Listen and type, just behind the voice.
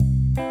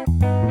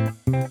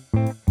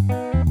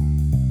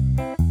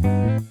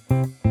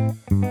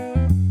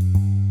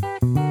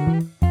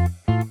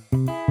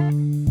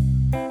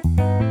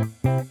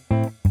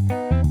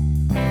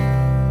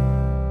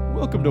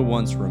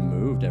Once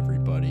Removed,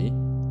 everybody.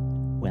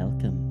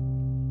 Welcome.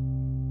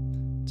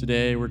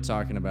 Today we're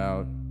talking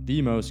about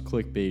the most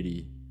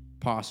clickbaity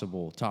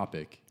possible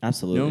topic.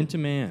 Absolutely. Known to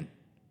man.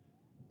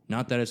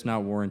 Not that it's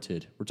not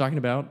warranted. We're talking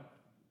about...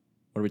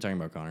 What are we talking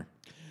about, Connor?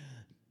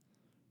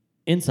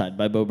 Inside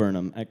by Bo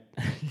Burnham.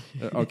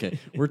 Okay.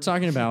 We're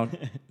talking about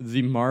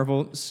the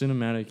Marvel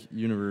Cinematic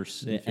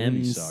Universe The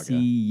Infinity Saga.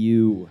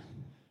 MCU.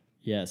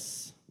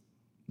 Yes.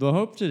 The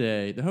hope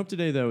today,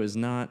 though, is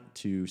not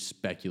to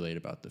speculate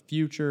about the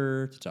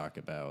future, to talk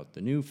about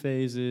the new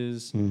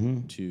phases,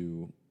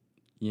 to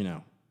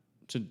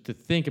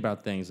think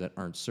about things that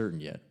aren't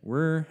certain yet.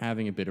 We're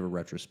having a bit of a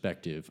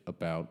retrospective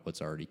about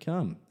what's already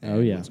come.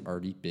 And what's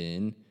already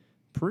been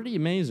pretty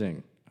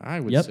amazing. I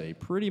would say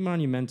pretty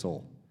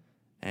monumental.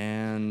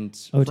 And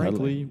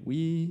frankly,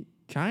 we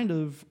kind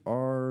of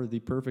are the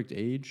perfect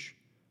age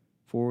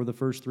for the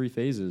first three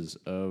phases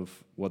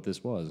of what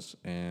this was.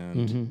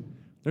 And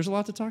there's a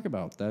lot to talk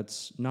about.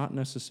 That's not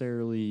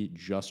necessarily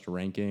just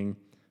ranking,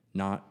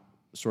 not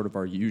sort of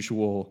our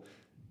usual,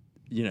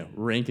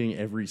 ranking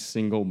every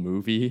single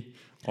movie,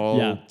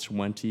 all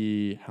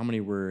 20. How many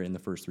were in the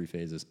first three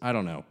phases? I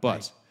don't know.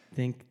 But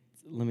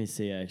let me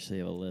see. I actually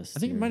have a list. I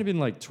think it might have been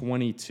like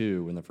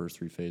 22 in the first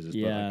three phases,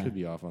 but I could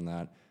be off on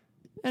that.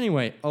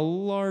 Anyway, a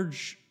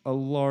large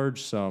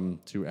sum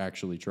to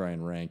actually try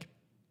and rank.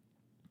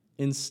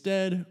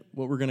 Instead,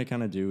 what we're going to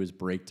kind of do is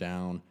break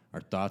down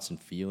our thoughts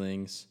and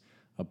feelings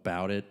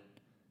about it,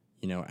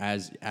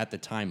 as at the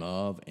time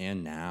of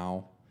and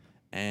now.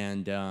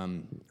 And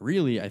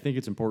really, I think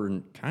it's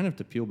important kind of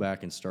to peel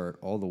back and start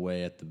all the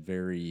way at the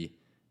very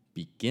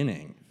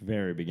beginning.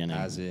 Very beginning.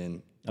 As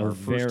in our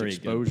first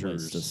exposures.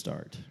 Good place to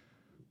start.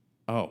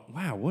 Oh,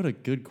 wow, what a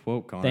good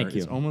quote, Connor. Thank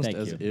you. It's almost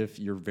if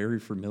you're very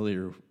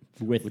familiar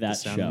with that the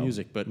sound show. of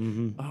music. But,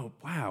 oh,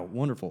 wow,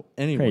 wonderful.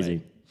 Anyway.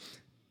 Crazy.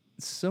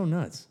 It's so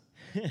nuts.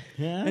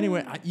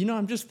 Anyway,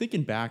 I'm just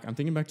thinking back. I'm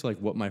thinking back to like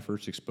what my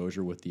first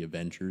exposure with the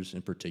Avengers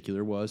in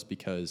particular was,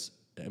 because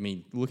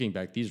looking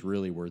back, these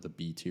really were the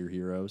B tier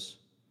heroes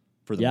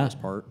for the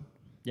most part.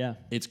 Yeah,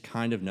 it's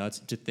kind of nuts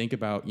to think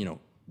about.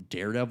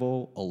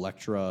 Daredevil,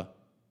 Elektra,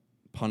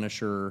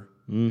 Punisher,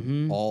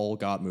 all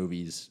got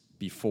movies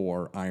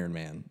before Iron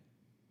Man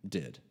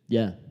did.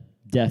 Yeah,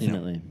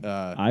 definitely.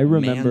 I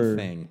remember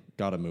Man-Thing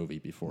got a movie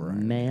before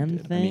Iron Man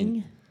did.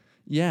 Man-Thing.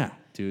 Yeah,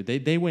 dude,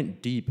 they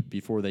went deep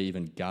before they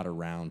even got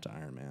around to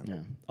Iron Man. Yeah.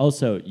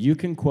 Also, you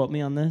can quote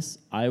me on this.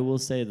 I will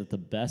say that the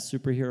best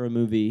superhero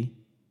movie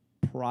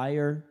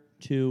prior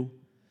to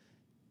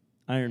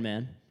Iron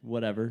Man,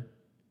 whatever,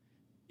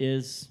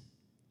 is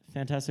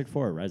Fantastic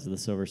Four: Rise of the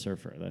Silver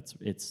Surfer.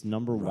 It's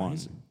number one.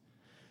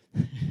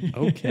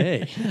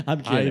 Okay,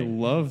 I'm kidding.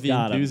 I love the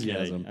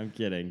enthusiasm. I'm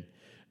kidding.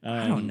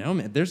 I don't know,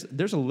 man. There's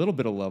a little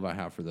bit of love I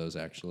have for those,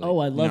 actually. Oh,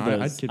 I love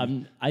those.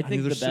 I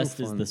think the best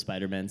so is the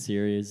Spider-Man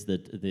series,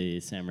 the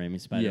Sam Raimi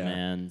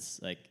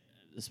Spider-Mans, like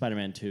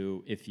Spider-Man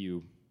 2. If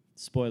you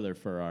spoiler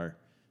for our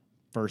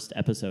first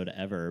episode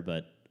ever,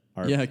 but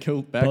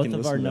go back both and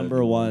of our listen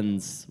number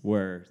ones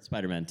were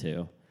Spider-Man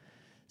 2.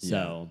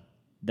 So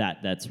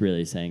that's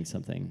really saying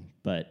something.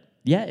 But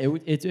yeah,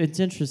 it's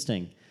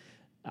interesting.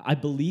 I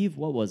believe,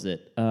 what was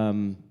it?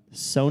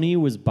 Sony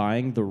was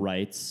buying the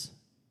rights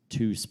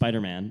to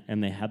Spider-Man,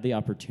 and they had the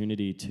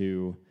opportunity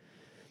to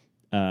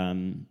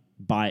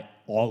buy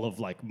all of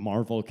like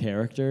Marvel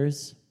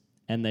characters,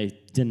 and they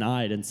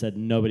denied and said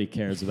nobody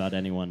cares about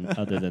anyone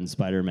other than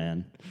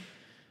Spider-Man.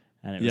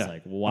 And it was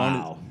like,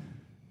 wow.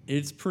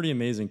 It's pretty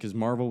amazing because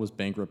Marvel was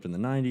bankrupt in the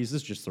 90s. This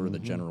is just sort of the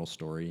general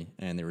story.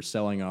 And they were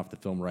selling off the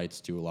film rights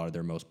to a lot of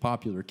their most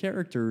popular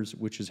characters,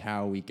 which is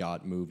how we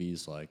got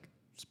movies like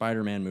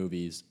Spider-Man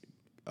movies,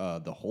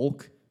 The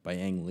Hulk by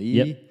Ang Lee.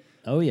 Yep.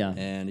 Oh, yeah.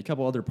 And a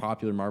couple other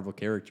popular Marvel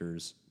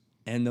characters.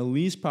 And the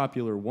least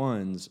popular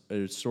ones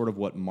are sort of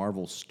what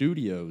Marvel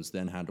Studios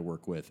then had to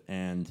work with.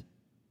 And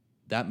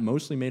that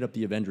mostly made up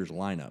the Avengers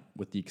lineup,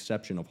 with the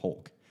exception of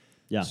Hulk.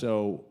 Yeah.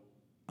 So,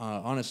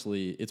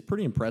 honestly, it's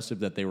pretty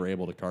impressive that they were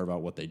able to carve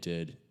out what they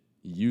did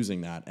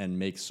using that and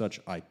make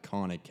such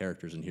iconic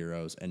characters and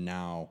heroes. And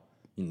now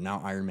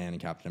Iron Man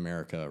and Captain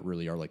America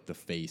really are like the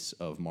face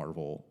of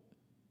Marvel.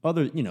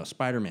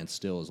 Spider-Man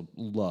still is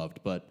loved,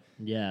 but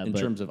in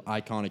terms of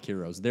iconic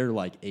heroes, they're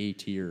like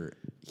A-tier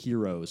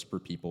heroes for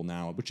people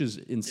now, which is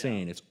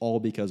insane. It's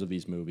all because of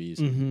these movies.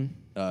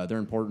 Their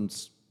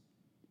importance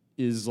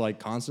is like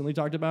constantly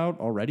talked about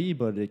already,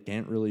 but it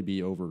can't really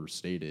be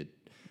overstated.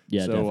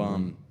 Yeah,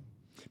 definitely.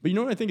 But you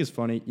know what I think is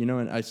funny?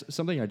 And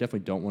something I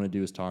definitely don't want to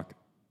do is talk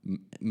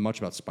much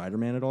about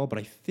Spider-Man at all, but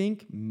I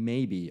think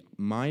maybe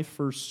my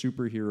first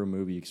superhero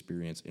movie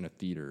experience in a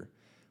theater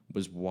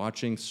was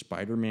watching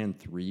Spider-Man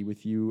 3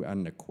 with you at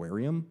an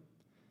aquarium.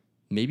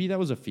 Maybe that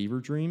was a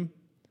fever dream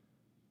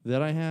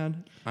that I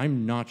had.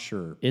 I'm not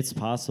sure. It's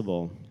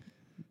possible.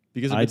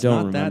 Because if it's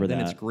not that,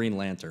 then it's Green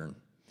Lantern.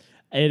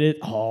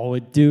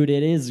 Dude,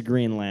 it is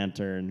Green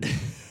Lantern.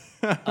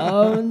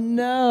 Oh,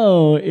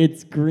 no.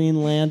 It's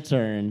Green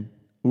Lantern.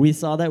 We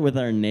saw that with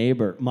my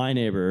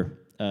neighbor,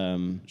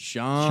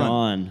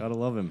 Sean. Gotta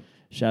love him.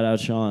 Shout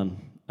out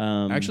Sean.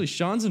 Actually,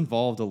 Sean's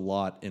involved a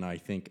lot in, I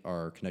think,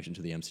 our connection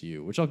to the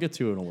MCU, which I'll get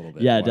to in a little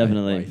bit. Yeah,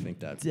 definitely. I think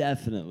that.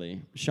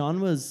 Definitely.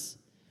 Sean was,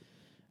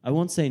 I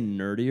won't say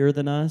nerdier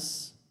than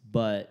us,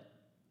 but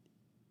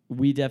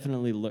we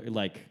definitely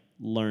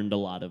learned a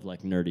lot of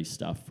like nerdy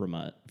stuff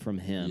from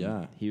him.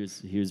 Yeah. He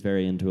was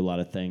very into a lot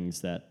of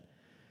things that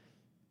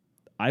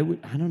I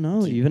don't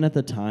know, even at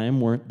the time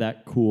weren't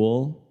that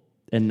cool,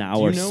 and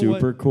now are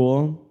super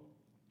cool.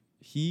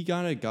 He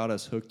kind of got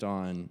us hooked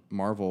on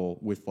Marvel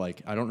with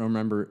like, I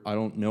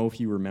don't know if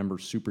you remember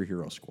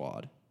Superhero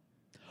Squad.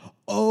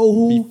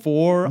 Oh,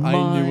 before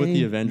I knew what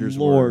the Avengers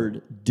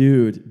were.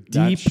 Dude,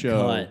 deep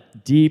cut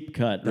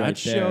right there. That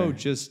show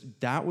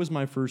that was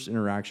my first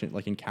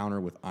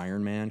encounter with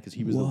Iron Man, because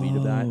he was the lead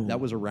of that. That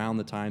was around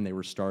the time they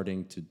were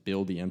starting to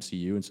build the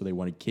MCU, and so they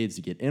wanted kids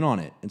to get in on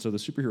it. And so the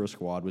Superhero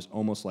Squad was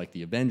almost like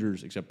the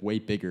Avengers, except way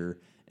bigger.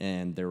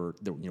 And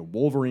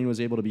Wolverine was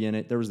able to be in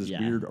it. There was this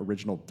weird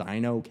original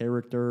Dino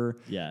character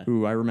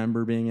who I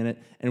remember being in it.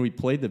 And we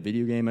played the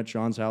video game at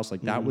Sean's house.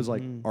 Like that was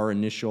like our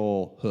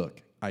initial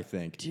hook, I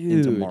think,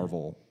 into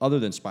Marvel, other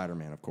than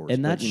Spider-Man, of course.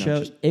 And that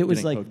show, it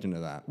was like hooked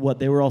into that. What,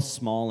 they were all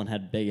small and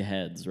had big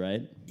heads,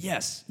 right?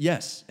 Yes.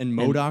 And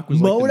MODOK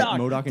was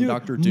MODOK and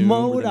Dr. Doom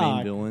were the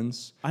main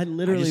villains. I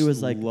literally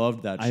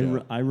loved that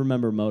show. I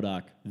remember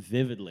MODOK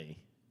vividly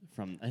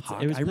from.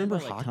 I remember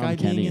Hawkeye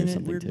being in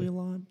it weirdly a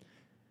lot.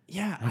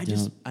 Yeah,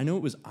 I know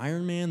it was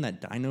Iron Man,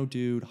 that Dino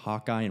dude,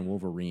 Hawkeye, and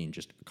Wolverine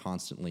just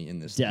constantly in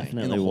this thing.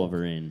 Definitely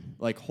Wolverine.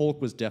 Like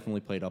Hulk was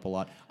definitely played up a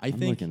lot. I'm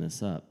looking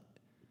this up.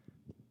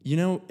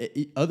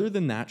 Other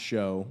than that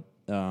show,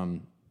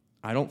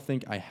 I don't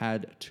think I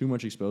had too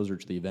much exposure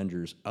to the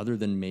Avengers, other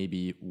than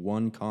maybe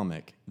one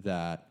comic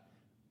that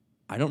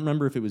I don't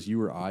remember if it was you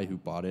or I who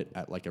bought it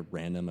at like a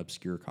random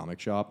obscure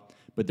comic shop,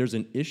 but there's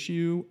an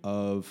issue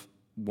of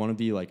one of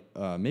the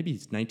maybe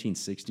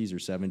 1960s or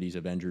 70s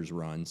Avengers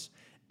runs.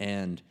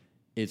 And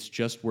it's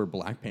just where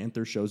Black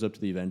Panther shows up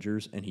to the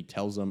Avengers and he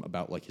tells them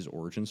about like his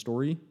origin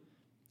story,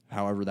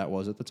 however that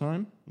was at the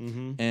time.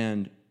 Mm-hmm.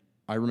 And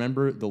I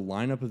remember the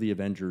lineup of the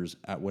Avengers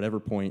at whatever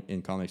point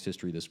in comics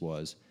history this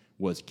was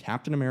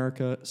Captain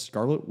America,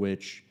 Scarlet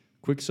Witch,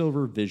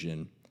 Quicksilver,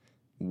 Vision,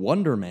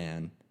 Wonder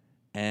Man,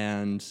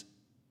 and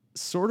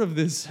sort of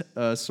the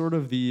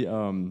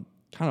kind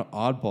of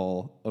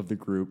oddball of the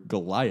group,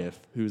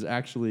 Goliath, who's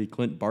actually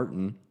Clint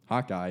Barton,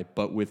 Hawkeye,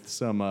 but with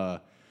some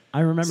I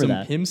remember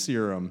some Pym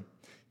serum.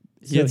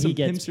 He had some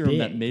Pym serum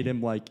that made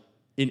him like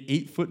an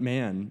 8-foot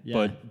man,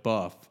 but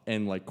buff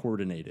and like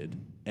coordinated,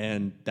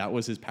 and that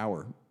was his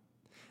power.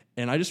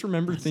 And I just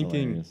remember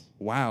thinking, hilarious.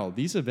 Wow,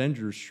 these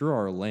Avengers sure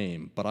are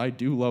lame, but I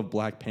do love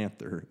Black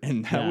Panther,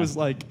 and that was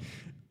like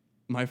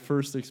my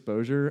first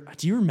exposure.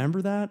 Do you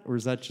remember that, or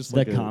is that just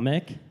like the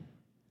comic?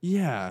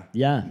 Yeah.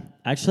 Yeah.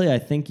 Actually, I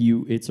think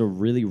it's a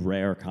really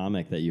rare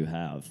comic that you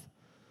have.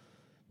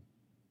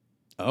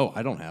 Oh,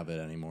 I don't have it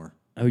anymore.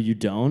 Oh, you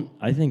don't?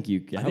 I think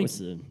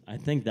I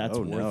think that's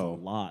worth a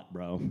lot,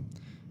 bro.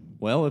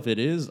 Well, if it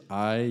is,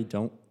 I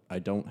don't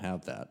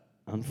have that.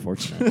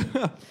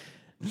 Unfortunate.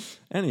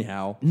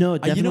 Anyhow. No,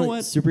 definitely. You know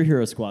what?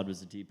 Superhero Squad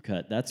was a deep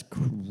cut. That's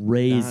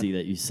crazy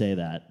that you say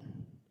that.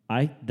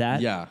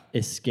 That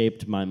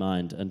escaped my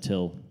mind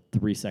until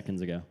 3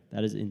 seconds ago.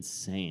 That is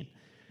insane.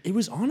 It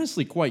was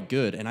honestly quite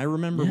good, and I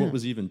remember what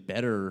was even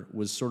better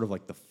was sort of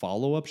like the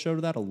follow-up show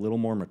to that, a little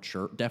more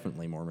mature,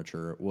 definitely more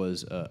mature,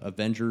 was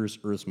Avengers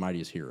Earth's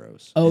Mightiest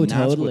Heroes. Oh, and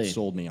totally. That's what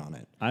sold me on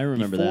it. I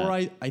remember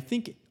that. I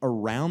think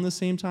around the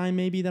same time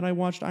maybe that I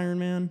watched Iron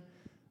Man,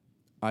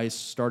 I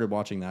started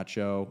watching that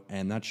show,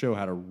 and that show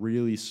had a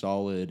really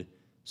solid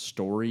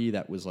story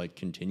that was like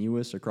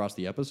continuous across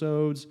the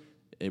episodes.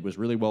 It was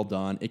really well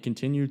done. It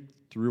continued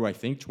through, I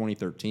think,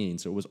 2013,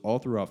 so it was all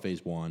throughout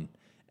Phase 1.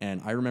 And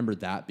I remember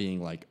that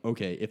being like,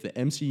 okay, if the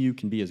MCU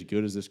can be as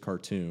good as this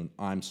cartoon,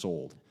 I'm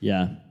sold.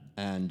 Yeah.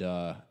 And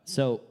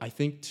so I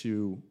think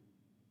do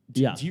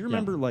you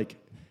remember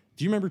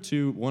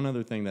one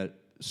other thing that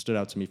stood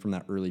out to me from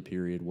that early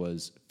period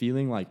was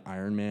feeling like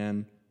Iron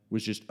Man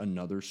was just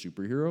another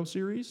superhero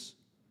series.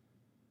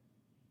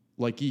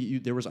 Like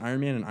there was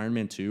Iron Man and Iron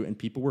Man 2, and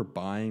people were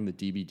buying the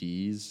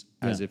DVDs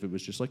as if it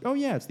was just like, oh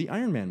yeah, it's the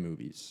Iron Man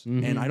movies.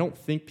 Mm-hmm. And I don't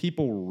think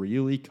people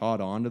really caught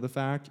on to the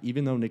fact,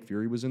 even though Nick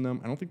Fury was in them,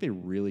 I don't think they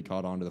really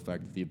caught on to the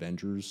fact that the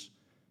Avengers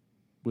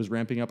was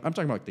ramping up. I'm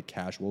talking about like the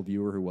casual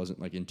viewer who wasn't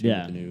like in tune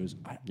with the news.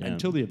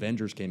 Until the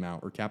Avengers came out,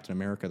 or Captain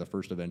America, the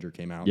first Avenger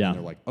came out, and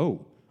they're like,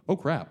 oh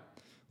crap,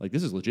 like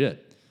this is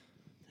legit.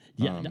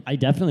 Yeah, I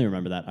definitely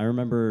remember that.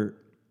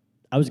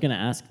 I was going to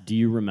ask, do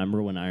you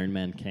remember when Iron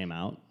Man came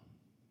out?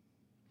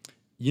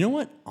 You know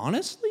what?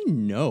 Honestly,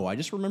 no. I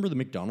just remember the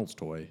McDonald's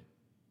toy.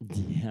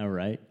 Yeah,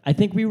 right. I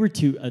think we were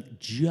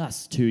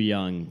just too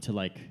young to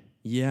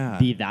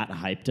be that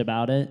hyped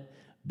about it.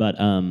 But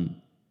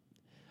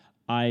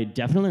I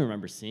definitely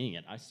remember seeing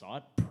it. I saw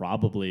it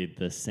probably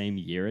the same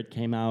year it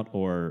came out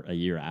or a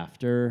year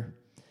after.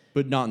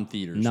 But not in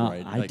theaters,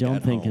 right? I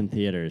don't think in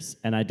theaters.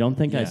 And I don't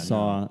think I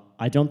saw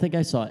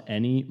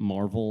any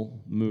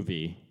Marvel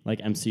movie, like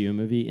MCU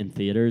movie, in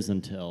theaters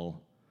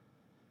until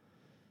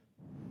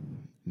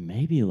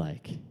maybe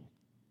like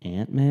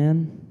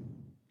Ant-Man.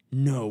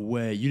 No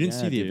way. You didn't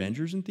see the dude.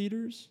 Avengers in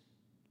theaters?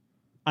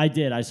 I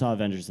did. I saw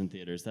Avengers in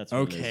theaters. That's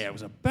what Okay, I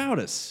was about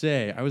to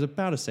say.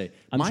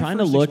 I'm trying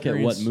to look at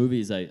what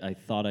movies I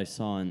thought I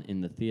saw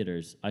in the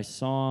theaters. I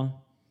saw...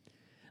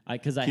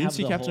 Because I Can you have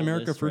see the Captain whole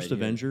America list First right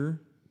here.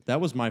 Avenger?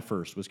 That was my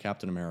first, was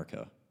Captain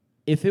America.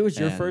 If it was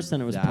your And first,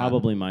 then it was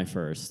probably my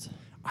first.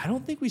 I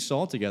don't think we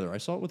saw it together. I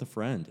saw it with a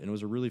friend, and it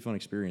was a really fun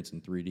experience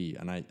in 3D,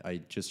 and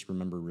I just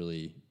remember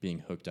really being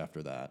hooked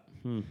after that.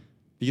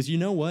 Because you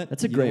know what?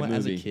 That's a great movie.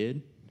 As a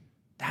kid,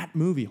 that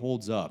movie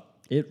holds up.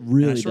 It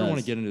really and I does. sort of want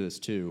to get into this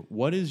too.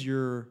 What is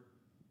your...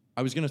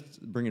 I was going to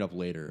bring it up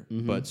later,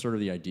 but sort of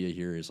the idea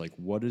here is like,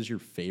 what is your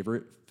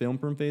favorite film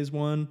from Phase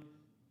 1,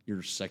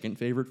 your second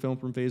favorite film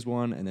from Phase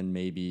 1, and then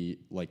maybe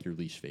like your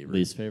least favorite?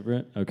 Least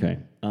favorite? Okay.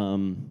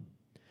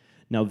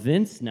 Now,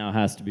 Vince now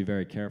has to be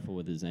very careful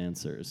with his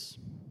answers.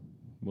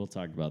 We'll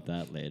talk about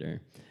that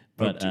later.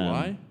 But do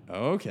I?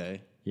 Oh,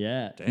 okay.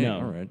 Yeah. Dang, no.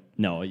 all right.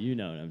 No, you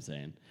know what I'm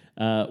saying.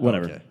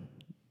 Whatever. Okay.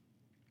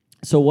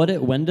 So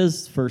when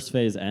does first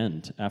phase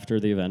end? After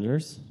the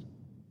Avengers?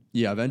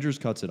 Yeah, Avengers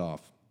cuts it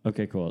off.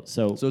 Okay, cool.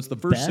 So it's the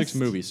first 6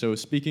 movies. So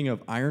speaking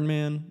of Iron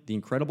Man, The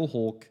Incredible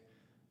Hulk,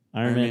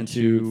 Iron Man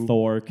 2,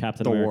 Thor,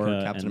 Captain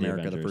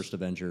America, the first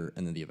Avenger,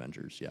 and then the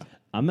Avengers, yeah.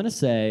 I'm going to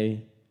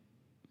say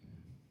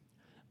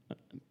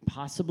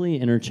possibly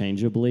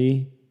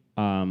interchangeably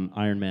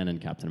Iron Man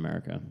and Captain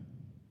America.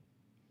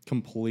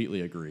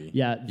 Completely agree.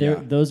 Yeah,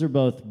 those are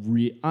both...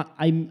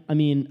 I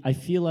mean, I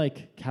feel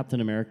like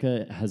Captain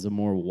America has a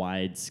more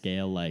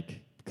wide-scale,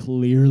 like,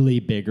 clearly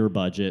bigger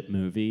budget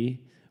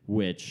movie,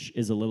 which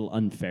is a little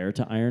unfair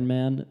to Iron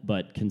Man,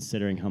 but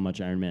considering how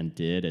much Iron Man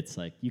did, it's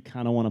like you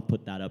kind of want to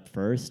put that up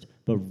first,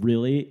 but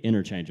really,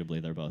 interchangeably,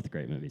 they're both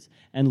great movies.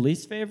 And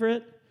least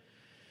favorite?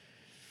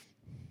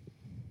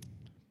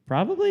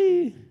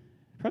 Probably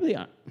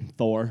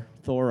Thor,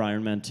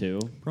 Iron Man 2.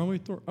 Probably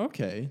Thor.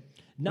 Okay.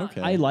 No,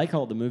 okay. I like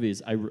all the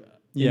movies. In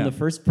the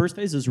first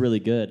phase is really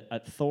good.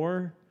 At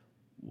Thor,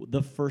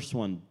 the first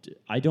one,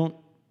 I don't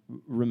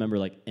remember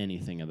like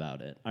anything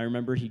about it. I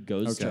remember he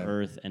goes to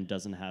Earth and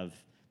doesn't have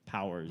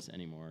powers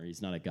anymore.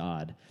 He's not a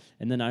god.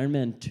 And then Iron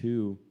Man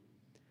 2,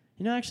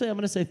 actually, I'm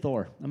going to say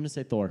Thor. You're going to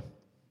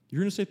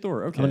say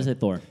Thor. Okay. I'm going to say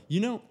Thor.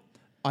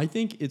 I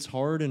think it's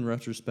hard in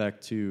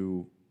retrospect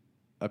to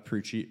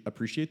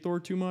appreciate Thor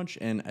too much,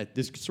 and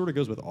this sort of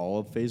goes with all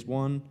of Phase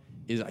 1,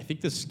 is I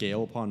think the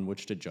scale upon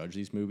which to judge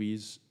these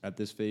movies at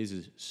this phase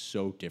is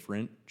so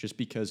different, just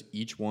because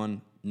each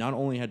one not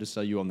only had to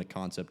sell you on the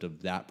concept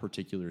of that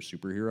particular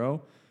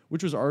superhero,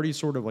 which was already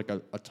sort of like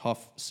a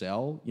tough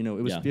sell. It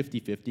was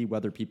 50-50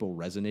 whether people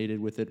resonated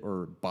with it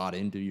or bought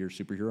into your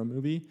superhero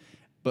movie,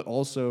 but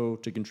also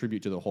to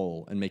contribute to the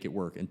whole and make it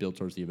work and build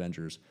towards the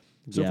Avengers.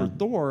 So for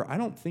Thor, I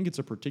don't think it's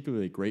a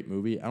particularly great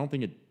movie. I don't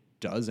think it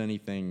does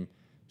anything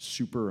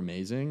super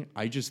amazing.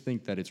 I just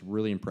think that it's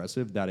really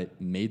impressive that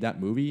it made that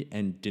movie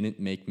and didn't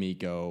make me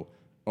go,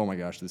 oh my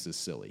gosh, this is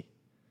silly.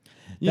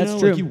 That's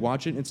true. Like you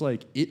watch it and it's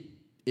like,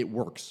 it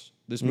works.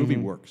 This movie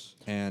works,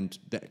 and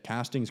the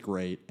casting's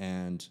great,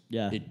 and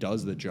it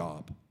does the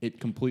job. It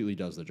completely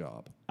does the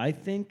job. I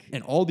think,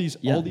 and all these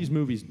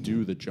movies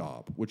do the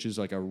job, which is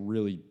like a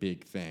really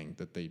big thing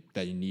that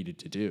they needed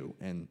to do.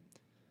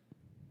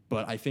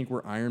 But I think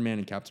where Iron Man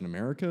and Captain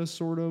America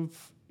sort of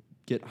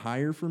get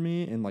higher for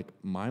me in like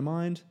my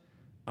mind,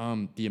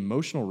 the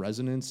emotional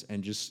resonance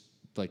and just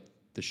like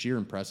the sheer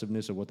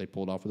impressiveness of what they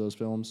pulled off of those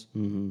films.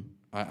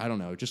 I don't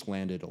know, it just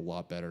landed a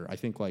lot better. I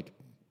think like.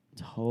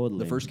 Totally.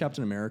 The first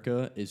Captain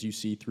America, as you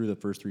see through the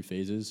first 3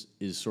 phases,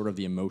 is sort of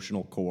the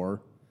emotional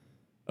core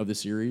of the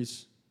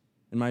series,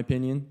 in my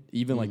opinion.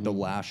 Even like the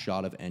last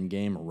shot of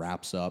Endgame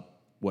wraps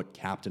up what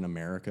Captain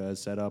America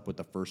has set up, what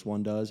the first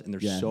one does. And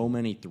there's so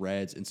many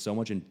threads and so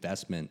much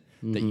investment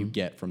that you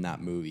get from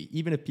that movie.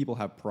 Even if people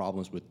have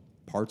problems with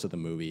parts of the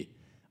movie,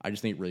 I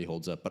just think it really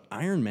holds up. But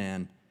Iron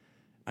Man,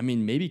 I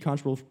mean, maybe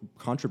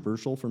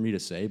controversial for me to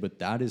say, but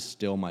that is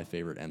still my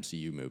favorite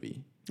MCU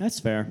movie.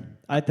 That's fair.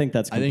 I think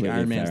that's completely fair. I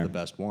think Iron Man's the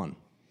best one.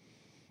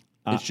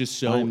 It's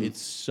just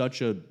it's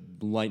such a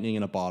lightning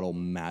in a bottle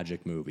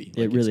magic movie.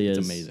 It really is.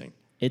 It's amazing.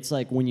 It's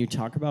like when you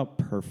talk about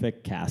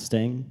perfect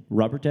casting,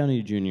 Robert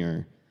Downey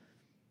Jr.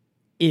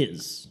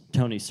 is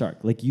Tony Stark.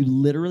 Like you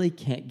literally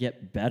can't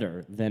get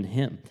better than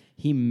him.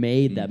 He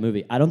made that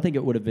movie. I don't think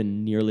it would have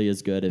been nearly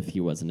as good if he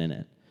wasn't in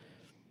it.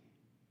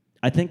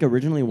 I think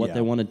originally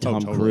they wanted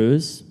Tom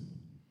Cruise.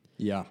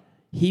 Yeah.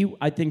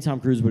 I think Tom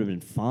Cruise would have been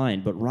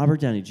fine, but Robert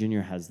Downey Jr.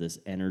 has this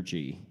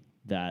energy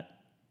that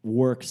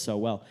works so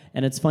well.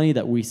 And it's funny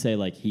that we say,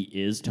 like, he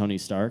is Tony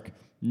Stark.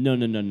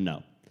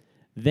 No.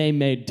 They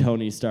made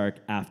Tony Stark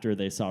after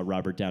they saw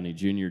Robert Downey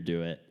Jr.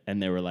 do it,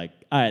 and they were like,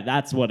 all right,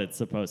 that's what it's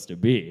supposed to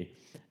be.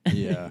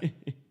 Yeah.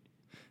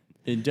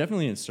 And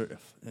definitely in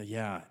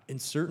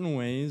certain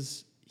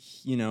ways,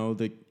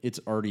 it's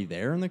already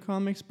there in the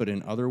comics, but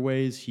in other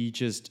ways, he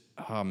just,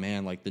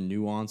 like the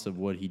nuance of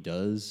what he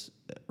does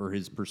or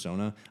his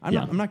persona. I'm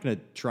not going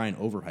to try and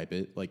overhype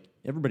it. Like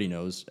everybody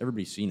knows,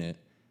 everybody's seen it.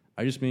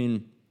 I just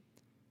mean,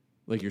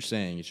 like you're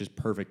saying, it's just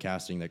perfect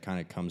casting that kind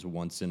of comes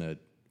once in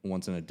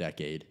a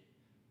decade,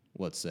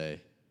 let's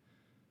say.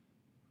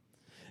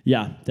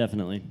 Yeah,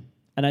 definitely.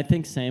 And I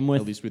think same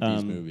with... At least with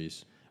these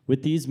movies.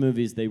 With these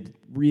movies, they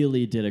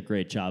really did a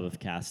great job of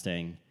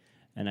casting.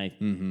 And I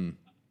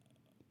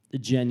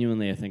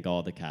genuinely, I think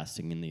all the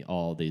casting in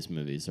all these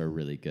movies are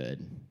really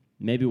good.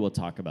 Maybe we'll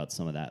talk about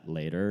some of that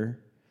later.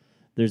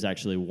 There's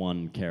actually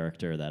one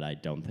character that I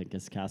don't think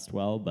is cast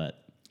well,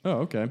 but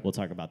we'll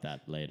talk about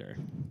that later.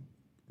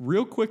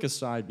 Real quick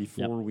aside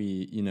before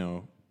we,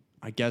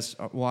 I guess,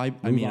 move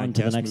on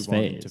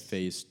to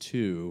phase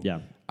 2.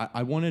 Yeah.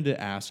 I wanted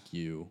to ask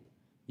you,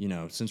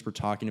 since we're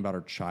talking about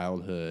our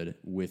childhood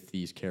with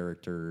these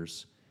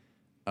characters,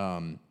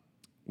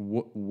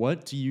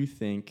 what do you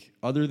think,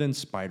 other than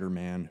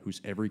Spider-Man,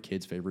 who's every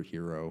kid's favorite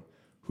hero,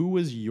 who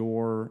was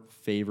your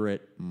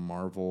favorite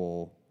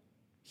Marvel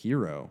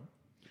hero?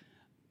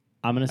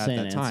 I'm going to say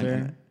an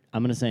answer.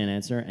 I'm going to say an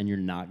answer, and you're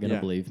not going to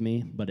believe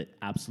me, but it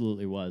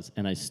absolutely was.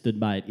 And I stood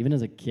by it. Even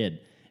as a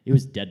kid, it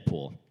was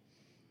Deadpool.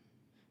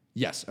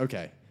 Yes,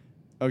 okay.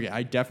 Okay,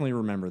 I definitely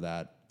remember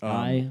that.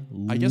 I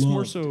guess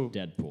more so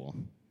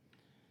Deadpool.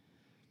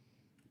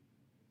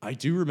 I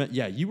do remember.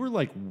 Yeah, you were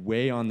like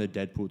way on the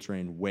Deadpool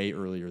train way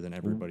earlier than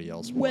everybody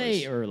else was.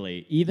 Way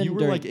early. Even you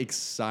were like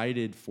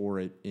excited for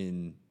it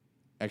in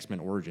X-Men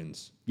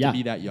Origins. Yeah. To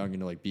be that young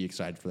and to like be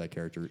excited for that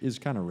character is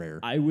kind of rare.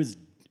 I was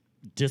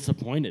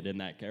disappointed in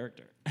that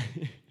character.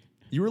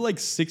 You were like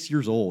 6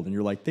 years old and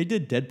you're like, they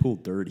did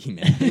Deadpool dirty,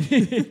 man.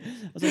 I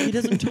was like, he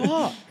doesn't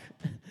talk.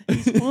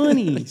 He's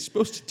funny. He's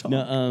supposed to talk.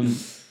 No,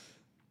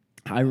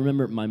 I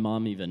remember my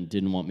mom even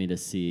didn't want me to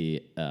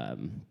see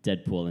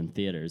Deadpool in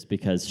theaters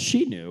because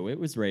she knew it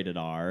was rated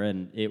R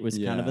and it was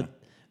kind of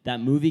that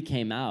movie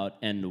came out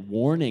and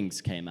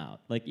warnings came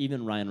out. Like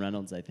even Ryan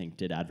Reynolds, I think,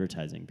 did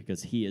advertising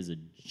because he is a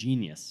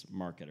genius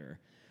marketer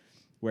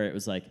where it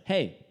was like,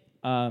 hey,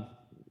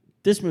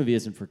 this movie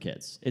isn't for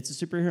kids. It's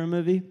a superhero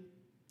movie.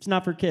 It's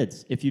not for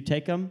kids. If you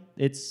take them,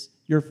 it's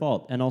your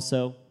fault. And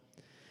also,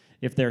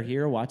 if they're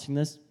here watching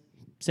this,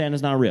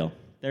 Santa's not real.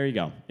 There you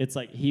go. It's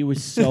like he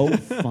was so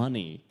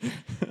funny.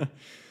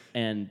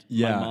 And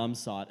my mom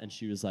saw it, and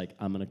she was like,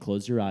 I'm going to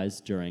close your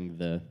eyes during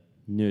the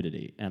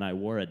nudity. And I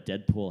wore a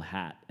Deadpool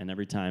hat, and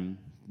every time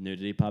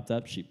nudity popped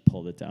up, she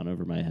pulled it down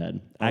over my head.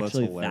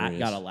 Actually, that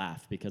got a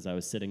laugh because I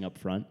was sitting up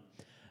front.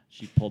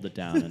 She pulled it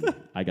down, and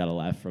I got a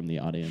laugh from the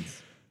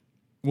audience.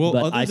 Well,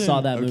 but I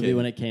saw that movie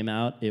when it came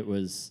out.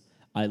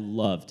 I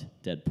loved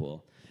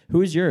Deadpool.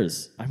 Who is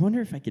yours? I wonder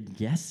if I could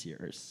guess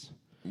yours.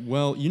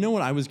 Well, you know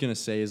what I was going to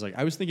say is like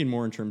I was thinking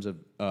more in terms of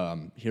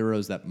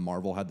heroes that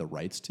Marvel had the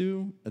rights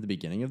to at the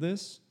beginning of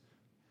this.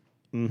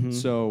 Mm-hmm.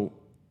 So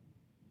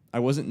I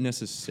wasn't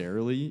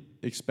necessarily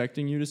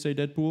expecting you to say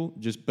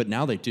Deadpool, but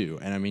now they do.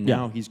 And I mean,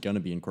 now he's going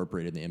to be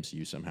incorporated in the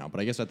MCU somehow. But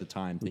I guess at the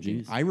time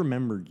thinking, I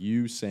remember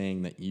you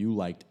saying that you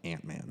liked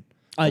Ant-Man.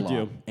 I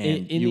do.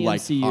 And in you the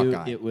MCU,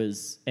 Hawkeye. It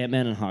was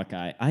Ant-Man and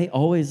Hawkeye. I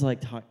always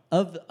liked Hawkeye.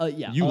 Of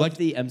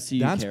the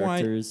MCU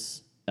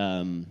characters,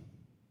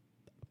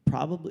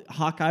 probably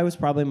Hawkeye was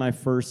probably my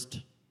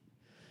first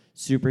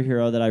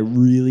superhero that I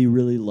really,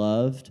 really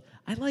loved.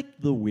 I like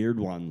the weird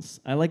ones.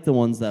 I like the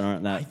ones that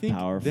aren't that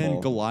powerful.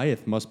 Then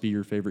Goliath must be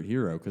your favorite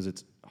hero because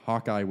it's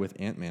Hawkeye with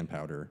Ant-Man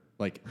powder.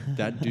 Like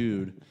that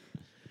dude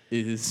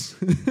is.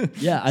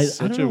 Yeah, I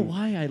don't know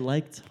why I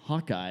liked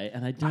Hawkeye,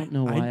 and I don't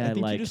know why I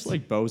liked. You just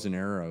like bows and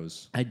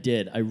arrows. I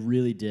did. I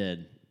really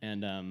did.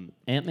 And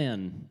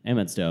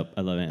Ant-Man's dope.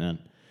 I love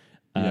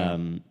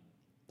Ant-Man.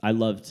 I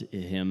loved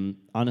him.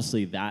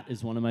 Honestly, that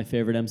is one of my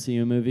favorite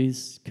MCU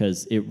movies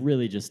because it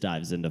really just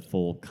dives into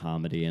full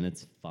comedy and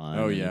it's fun.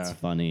 Oh, yeah. It's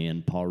funny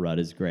and Paul Rudd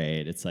is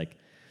great. It's like,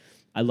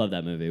 I love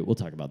that movie. We'll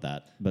talk about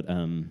that. But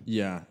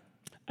yeah.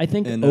 I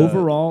think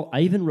overall,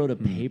 I even wrote a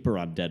paper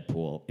on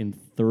Deadpool in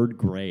 3rd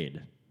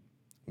grade.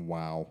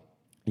 Wow.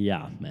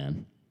 Yeah,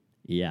 man.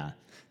 Yeah.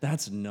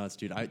 That's nuts,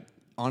 dude.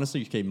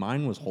 Honestly,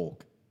 mine was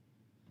Hulk.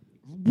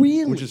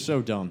 Really? Which is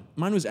so dumb.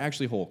 Mine was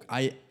actually Hulk.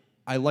 I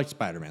liked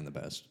Spider-Man the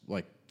best,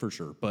 like for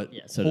sure. But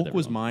Hulk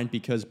was mine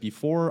because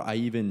before I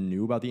even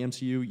knew about the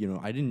MCU,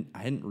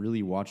 I hadn't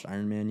really watched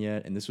Iron Man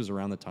yet, and this was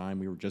around the time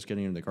we were just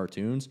getting into the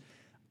cartoons.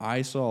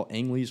 I saw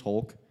Ang Lee's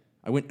Hulk.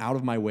 I went out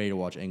of my way to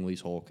watch Ang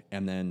Lee's Hulk,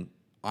 and then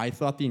I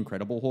thought The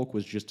Incredible Hulk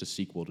was just a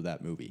sequel to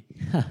that movie,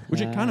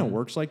 which it kind of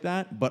works like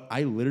that. But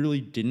I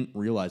literally didn't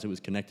realize it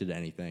was connected to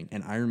anything.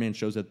 And Iron Man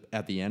shows up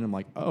at the end. I'm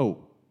like,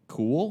 oh,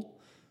 cool.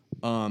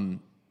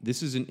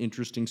 This is an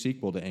interesting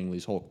sequel to Ang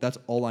Lee's Hulk. That's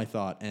all I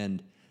thought.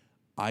 And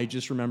I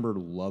just remember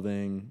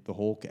loving the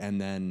Hulk and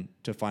then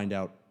to find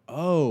out,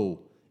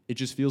 it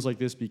just feels like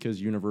this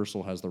because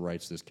Universal has the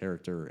rights to this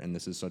character and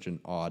this is such an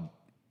odd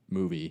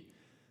movie.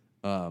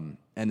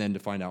 And then to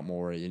find out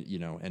more,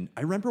 and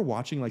I remember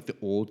watching like the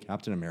old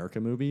Captain America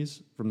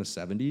movies from the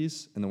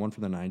 70s and the one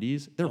from the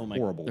 90s. They're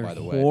horrible, by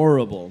the way.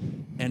 Horrible.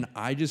 And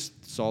I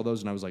just saw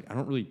those and I was like, I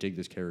don't really dig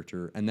this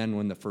character. And then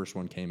when the first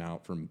one came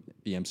out from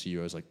the MCU,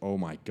 I was like, oh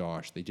my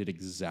gosh, they did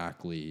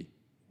exactly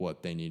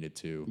what they needed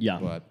to. Yeah.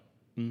 But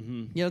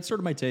Yeah, that's sort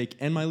of my take.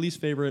 And my least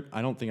favorite,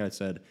 I don't think I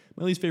said,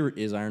 my least favorite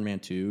is Iron Man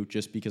 2,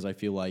 just because I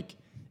feel like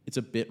it's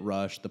a bit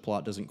rushed. The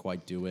plot doesn't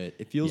quite do it.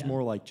 It feels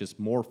more like just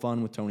more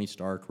fun with Tony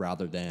Stark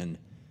rather than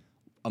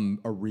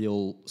a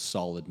real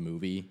solid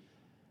movie.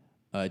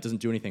 It doesn't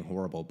do anything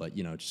horrible, but,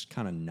 just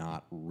kind of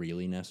not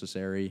really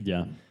necessary.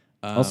 Yeah.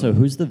 Also,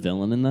 who's the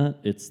villain in that?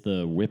 It's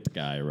the whip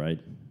guy, right?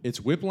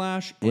 It's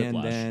Whiplash,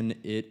 and then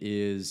it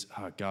is,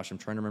 I'm trying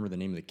to remember the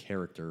name of the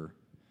character,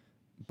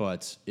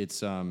 but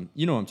it's,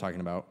 you know what I'm talking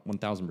about,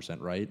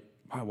 1,000%, right?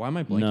 Wow, why am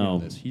I blanking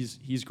on this?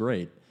 He's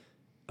great.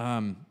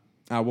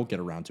 We'll get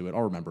around to it.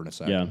 I'll remember in a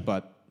second. Yeah.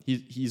 But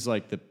he's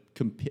like the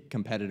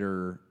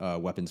competitor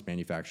weapons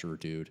manufacturer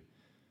dude.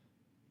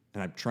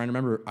 And I'm trying to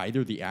remember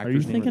either the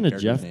actor's name. Are you thinking of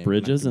Jeff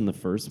Bridges in the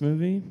first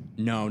movie?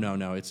 No.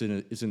 It's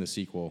in the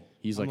sequel.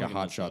 He's like a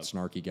hotshot,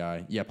 snarky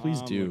guy. Yeah,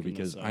 please do,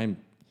 because I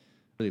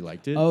really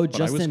liked it. Oh,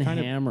 Justin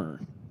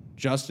Hammer.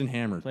 Justin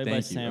Hammer. Played by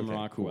Sam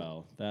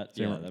Rockwell. Cool.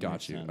 That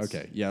got you. Sense.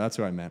 Okay, yeah, that's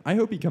what I meant. I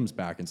hope he comes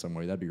back in some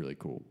way. That'd be really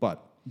cool.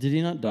 But did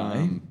he not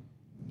die?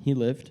 He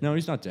lived? No,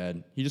 he's not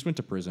dead. He just went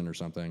to prison or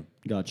something.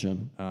 Gotcha.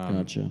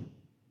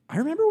 I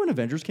remember when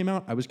Avengers came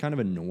out, I was kind of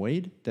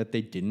annoyed that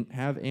they didn't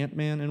have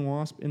Ant-Man and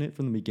Wasp in it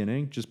from the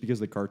beginning, just because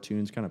the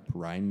cartoons kind of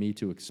primed me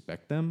to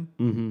expect them.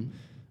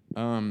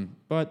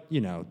 But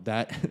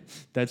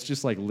that's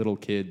just like little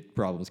kid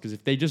problems, because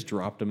if they just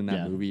dropped them in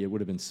that movie, it would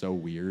have been so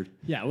weird.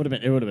 Yeah, it would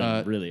have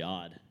been really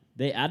odd.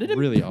 They added him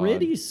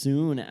pretty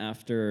soon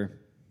after.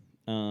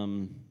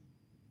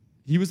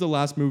 He was the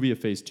last movie of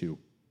Phase 2,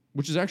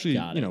 which is actually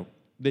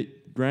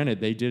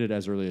they did it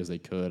as early as they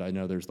could. I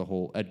know there's the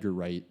whole Edgar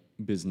Wright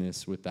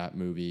business with that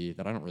movie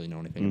that I don't really know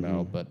anything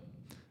about, but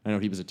I know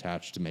he was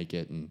attached to make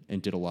it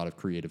and did a lot of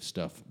creative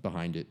stuff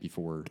behind it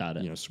before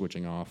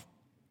switching off.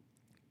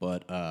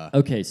 But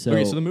okay, so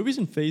the movie's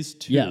in Phase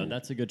 2. Yeah,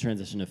 that's a good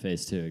transition to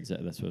Phase 2.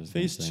 Exactly, that's what I was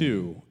Phase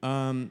 2.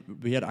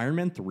 We had Iron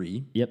Man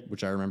 3. Yep.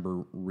 Which I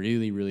remember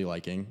really, really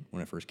liking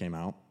when it first came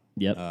out.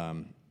 Yep.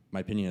 My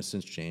opinion has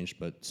since changed,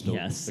 but still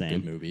a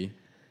good movie.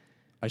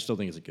 I still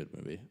think it's a good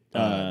movie.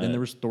 Then there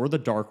was Thor: The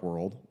Dark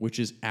World, which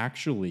is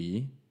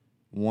actually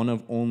one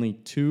of only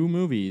 2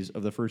 movies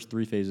of the first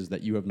 3 phases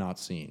that you have not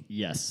seen.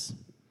 Yes.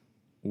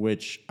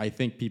 Which I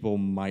think people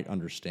might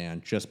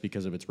understand just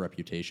because of its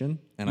reputation.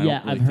 And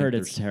I've heard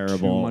it's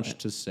terrible. Too much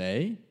to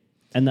say.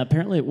 And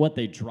apparently,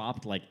 they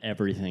dropped like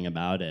everything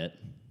about it.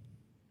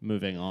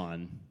 Moving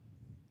on,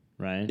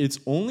 right? It's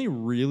only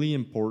really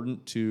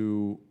important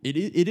to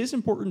it is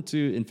important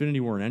to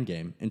Infinity War and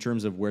Endgame in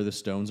terms of where the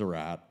stones are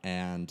at,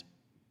 and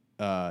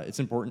it's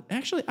important.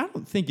 Actually, I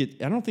don't think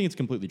it's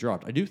completely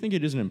dropped. I do think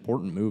it is an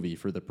important movie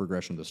for the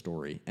progression of the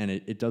story, and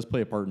it does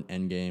play a part in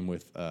Endgame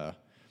with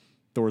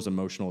Thor's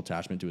emotional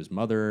attachment to his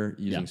mother,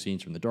 using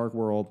scenes from the Dark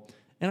World.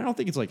 And I don't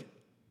think it's like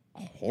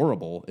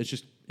horrible. It's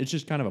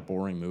just kind of a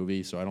boring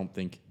movie, so I don't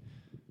think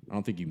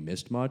you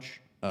missed much.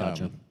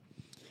 Gotcha.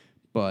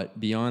 But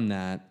beyond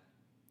that,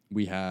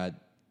 we had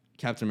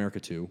Captain America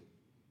 2,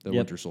 the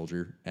Winter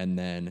Soldier, and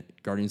then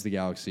Guardians of the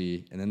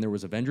Galaxy, and then there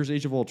was Avengers: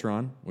 Age of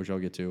Ultron, which I'll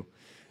get to.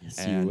 Yes,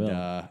 and, you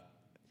will.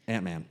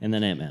 Ant-Man. And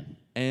then Ant-Man.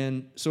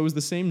 And so it was the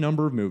same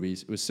number of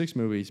movies. It was 6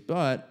 movies,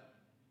 but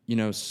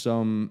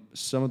some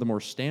of the more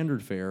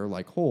standard fare,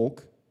 like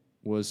Hulk,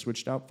 was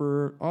switched out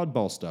for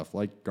oddball stuff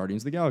like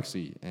Guardians of the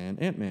Galaxy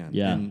and Ant-Man.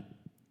 Yeah. And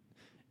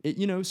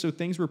so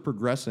things were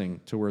progressing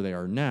to where they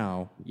are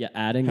now. Yeah,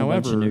 adding a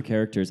bunch of new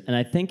characters. And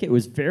I think it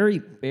was very,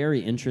 very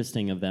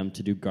interesting of them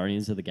to do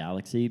Guardians of the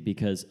Galaxy,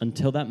 because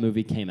until that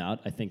movie came out,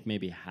 I think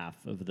maybe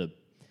half of the...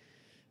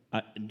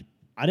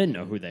 I didn't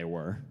know who they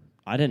were.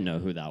 I didn't know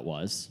who that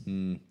was.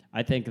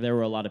 I think there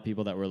were a lot of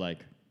people that were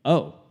like,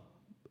 oh,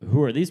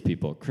 who are these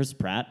people? Chris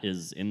Pratt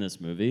is in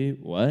this movie?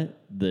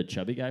 What? The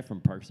chubby guy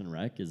from Parks and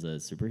Rec is a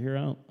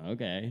superhero?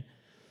 Okay.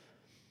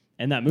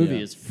 And that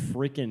movie is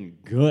freaking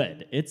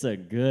good. It's a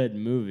good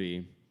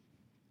movie.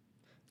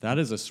 That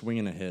is a swing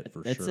and a hit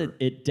for sure.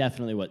 It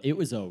definitely was. It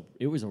was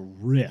a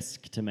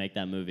risk to make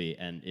that movie,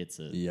 and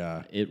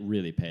it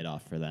really paid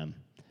off for them.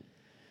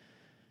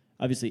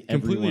 Obviously,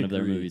 every one of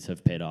their movies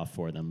have paid off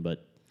for them,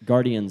 but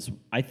Guardians,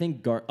 I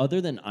think, other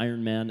than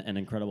Iron Man and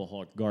Incredible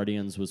Hulk,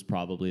 Guardians was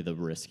probably the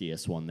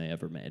riskiest one they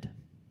ever made.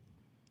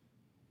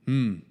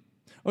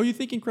 Oh, you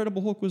think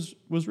Incredible Hulk was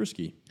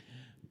risky?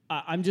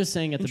 I'm just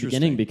saying at the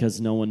beginning,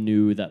 because no one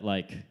knew that,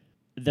 like,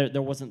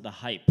 there wasn't the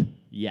hype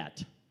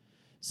yet.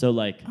 So,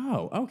 like,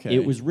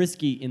 it was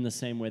risky in the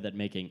same way that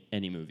making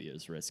any movie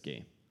is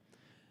risky.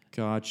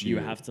 Got you.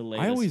 You have to lay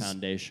this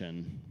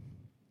foundation.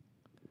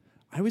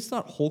 I always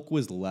thought Hulk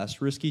was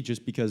less risky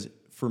just because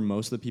for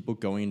most of the people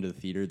going into the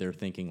theater, they're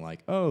thinking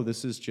like, oh,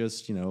 this is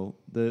just,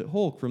 the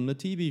Hulk from the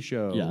TV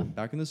show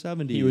back in the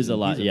 70s. He was a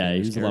lot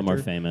more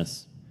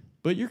famous.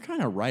 But you're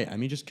kind of right. I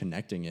mean, just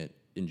connecting it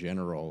in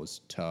general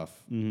is tough.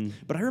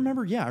 But I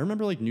remember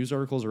like news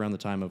articles around the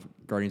time of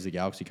Guardians of the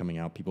Galaxy coming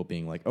out, people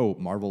being like, oh,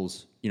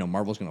 Marvel's going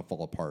to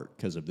fall apart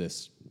because of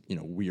this,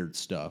 weird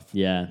stuff.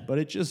 Yeah. But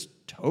it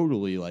just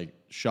totally like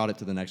shot it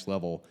to the next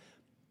level.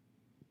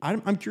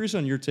 I'm curious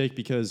on your take,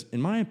 because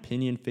in my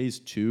opinion, Phase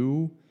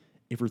 2,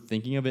 if we're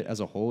thinking of it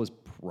as a whole, is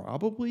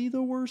probably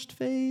the worst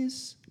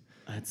phase.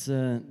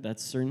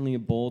 That's certainly a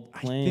bold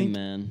claim,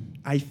 man.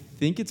 I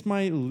think it's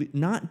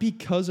not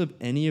because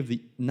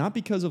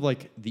of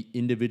like the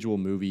individual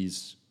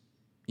movies.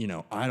 You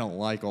know, I don't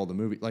like all the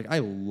movies. Like, I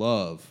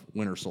love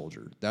Winter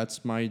Soldier.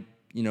 That's my,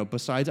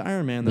 besides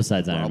Iron Man, that's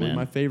probably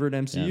my favorite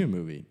MCU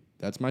movie.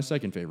 That's my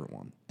second favorite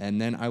one.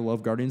 And then I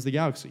love Guardians of the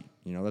Galaxy.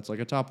 That's like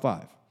a top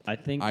 5. I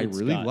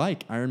really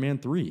like Iron Man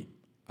 3.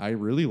 I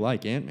really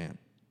like Ant-Man.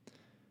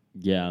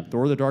 Yeah.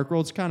 Thor: The Dark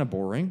World's kind of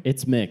boring.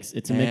 It's mixed.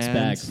 It's a mixed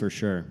bag for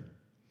sure.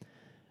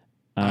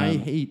 I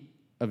hate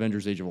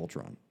Avengers: Age of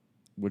Ultron,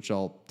 which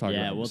I'll talk about.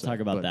 Yeah, we'll talk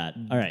about that.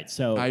 All right,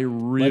 so I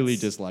really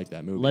dislike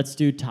that movie. Let's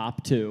do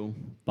top 2,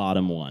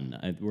 bottom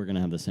 1. We're going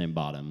to have the same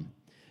bottom.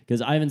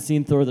 Because I haven't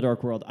seen Thor: The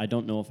Dark World. I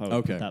don't know if I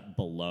would put that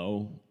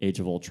below Age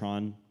of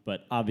Ultron.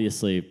 But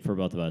obviously, for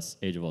both of us,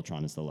 Age of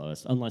Ultron is the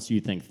lowest. Unless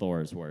you think Thor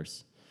is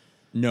worse.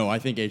 No, I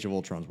think Age of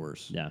Ultron's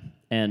worse. Yeah.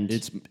 And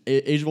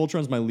Age of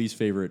Ultron's my least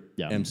favorite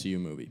MCU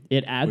movie.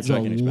 It adds a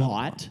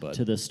lot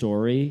to the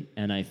story,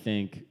 and I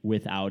think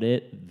without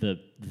it,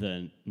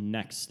 the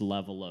next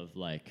level of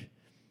like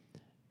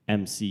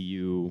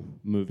MCU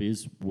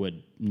movies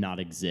would not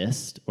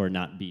exist or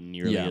not be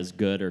nearly as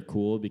good or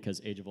cool, because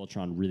Age of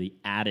Ultron really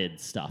added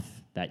stuff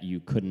that you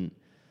couldn't.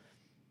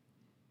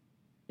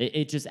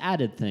 It just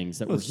added things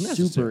that were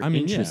super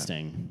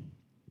interesting.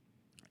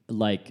 Yeah.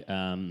 Like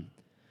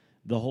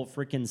the whole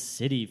freaking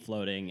city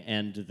floating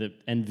and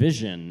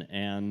Vision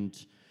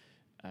and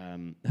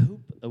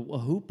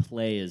who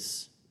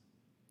plays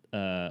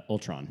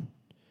Ultron?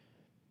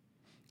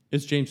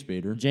 It's James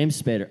Spader.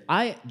 James Spader.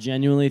 I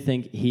genuinely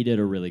think he did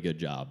a really good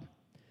job.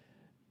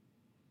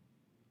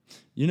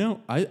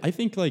 I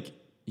think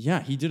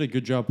he did a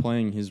good job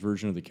playing his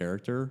version of the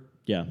character.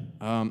 Yeah.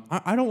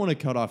 I don't want to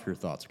cut off your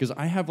thoughts because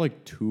I have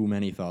too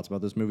many thoughts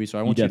about this movie, so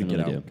I want you to get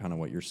out kind of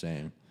what you're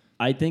saying.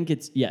 I think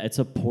it's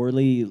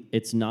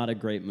not a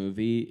great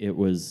movie.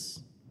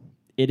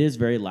 It is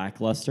very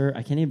lackluster.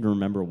 I can't even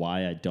remember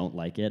why I don't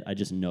like it. I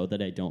just know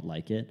that I don't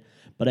like it.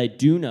 But I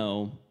do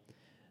know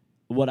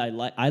what I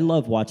like. I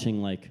love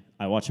watching,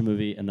 I watch a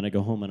movie and then I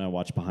go home and I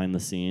watch behind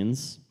the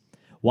scenes.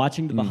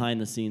 Watching the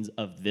behind the scenes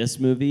of this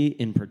movie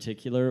in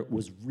particular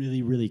was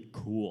really, really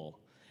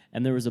cool.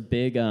 And there was a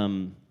big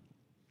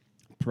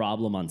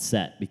problem on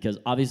set because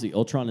obviously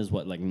Ultron is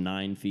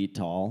 9 feet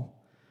tall.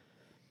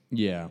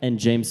 Yeah. And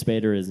James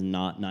Spader is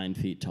not 9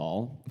 feet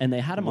tall. And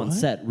they had him on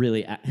set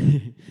really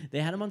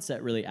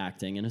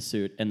acting in a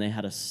suit, and they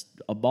had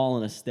a ball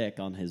and a stick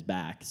on his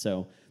back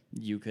so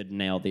you could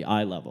nail the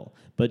eye level.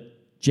 But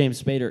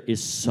James Spader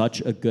is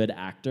such a good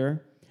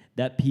actor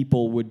that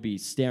people would be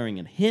staring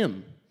at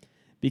him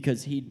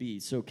because he'd be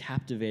so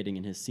captivating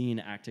in his scene,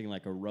 acting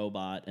like a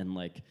robot, and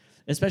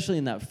especially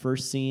in that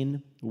first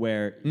scene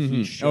where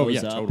he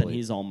shows up and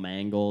he's all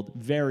mangled.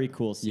 Very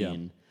cool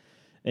scene.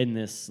 In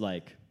this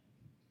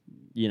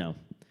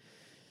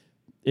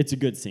it's a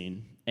good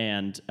scene.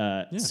 And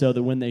so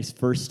that when they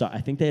first started,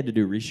 I think they had to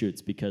do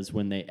reshoots because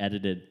when they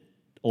edited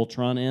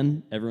Ultron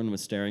in, everyone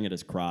was staring at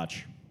his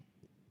crotch.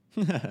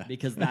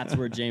 Because that's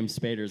where James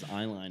Spader's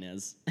eye line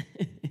is.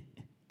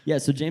 Yeah,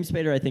 so James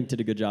Spader, I think,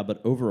 did a good job, but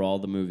overall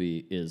the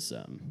movie is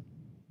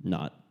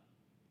not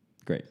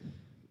great.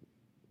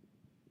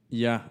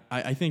 Yeah,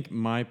 I think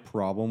my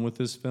problem with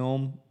this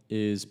film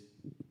is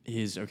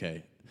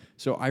okay.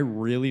 So I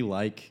really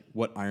like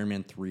what Iron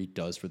Man 3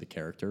 does for the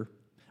character.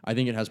 I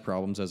think it has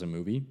problems as a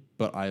movie,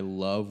 but I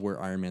love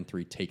where Iron Man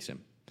 3 takes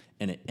him.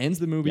 And it ends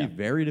the movie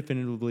very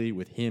definitively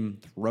with him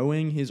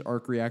throwing his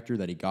arc reactor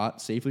that he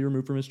got safely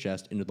removed from his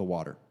chest into the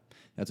water.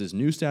 That's his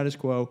new status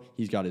quo.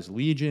 He's got his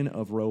legion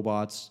of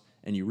robots,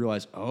 and you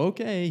realize,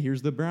 okay,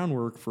 here's the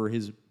groundwork for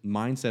his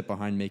mindset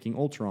behind making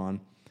Ultron.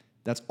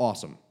 That's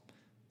awesome.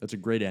 That's a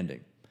great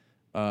ending.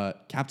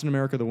 Captain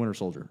America: The Winter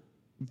Soldier.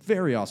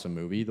 Very awesome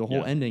movie. The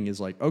whole ending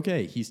is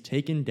okay, he's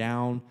taken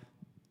down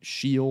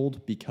S.H.I.E.L.D.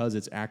 because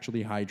it's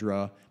actually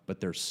Hydra,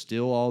 but there's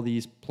still all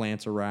these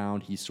plants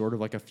around. He's sort of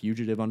like a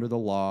fugitive under the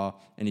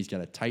law, and he's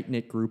got a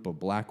tight-knit group of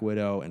Black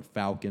Widow and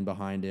Falcon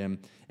behind him,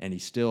 and he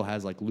still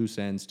has loose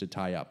ends to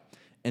tie up.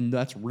 And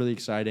that's really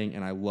exciting,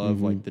 and I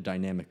love the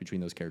dynamic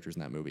between those characters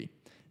in that movie.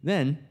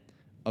 Then,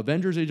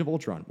 Avengers: Age of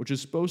Ultron, which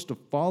is supposed to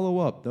follow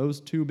up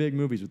those two big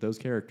movies with those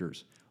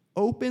characters,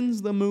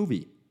 opens the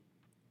movie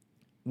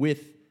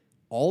with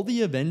all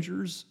the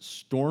Avengers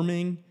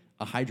storming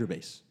a Hydra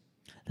base.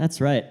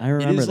 That's right. I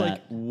remember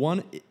that.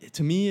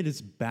 To me, it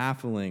is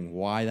baffling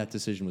why that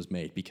decision was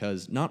made,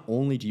 because not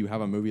only do you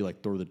have a movie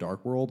like Thor: The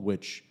Dark World,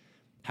 which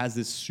has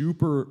this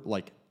super,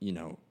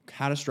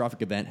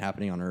 catastrophic event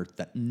happening on Earth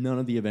that none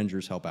of the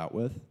Avengers help out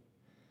with,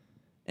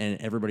 and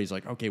everybody's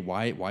like, okay,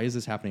 why is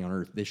this happening on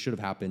Earth? This should have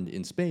happened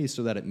in space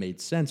so that it made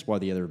sense why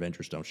the other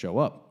Avengers don't show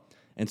up.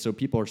 And so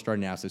people are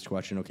starting to ask this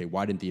question, okay,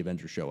 why didn't the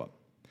Avengers show up?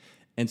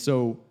 And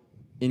so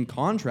in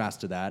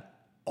contrast to that,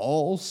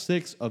 all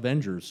 6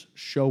 Avengers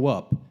show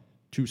up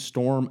to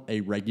storm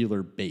a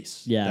regular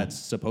base that's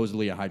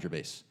supposedly a Hydra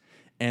base.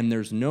 And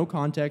there's no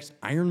context.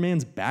 Iron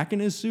Man's back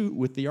in his suit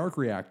with the arc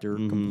reactor,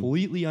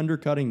 completely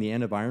undercutting the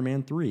end of Iron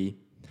Man 3.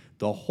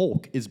 the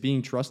Hulk is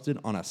being trusted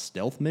on a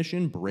stealth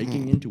mission,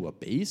 breaking into a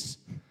base.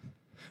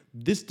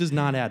 This does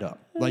not add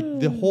up. Like,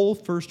 the whole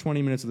first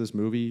 20 minutes of this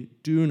movie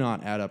do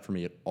not add up for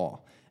me at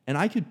all. And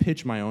I could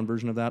pitch my own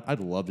version of that. I'd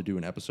love to do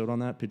an episode on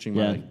that, pitching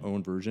my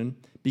own version,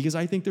 because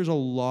I think there's a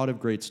lot of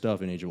great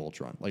stuff in Age of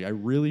Ultron. Like, I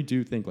really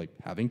do think, like,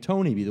 having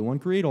Tony be the one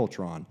create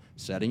Ultron,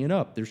 setting it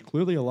up. There's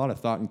clearly a lot of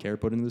thought and care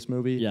put into this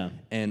movie. Yeah.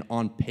 And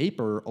on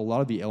paper, a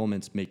lot of the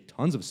elements make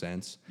tons of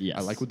sense. Yes.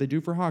 I like what they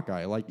do for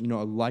Hawkeye. I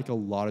like a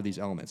lot of these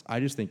elements. I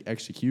just think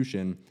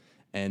execution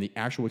and the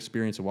actual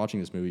experience of watching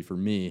this movie, for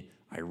me,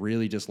 I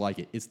really dislike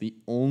it. It's the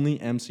only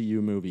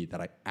MCU movie that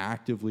I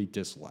actively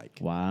dislike.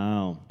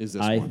 Wow. Is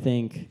this I one?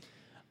 think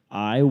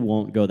I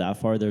won't go that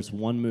far. There's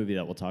one movie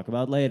that we'll talk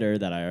about later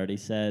that I already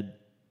said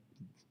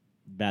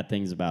bad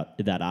things about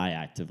that I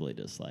actively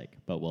dislike,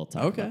 but we'll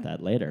talk about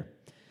that later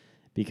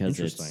because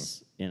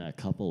it's in a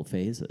couple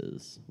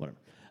phases. Whatever.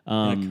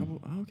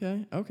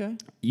 Okay.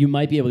 You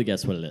might be able to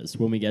guess what it is.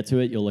 When we get to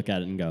it, you'll look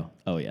at it and go,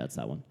 oh, yeah, it's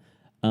that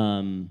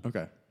one.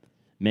 Okay.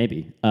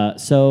 Maybe.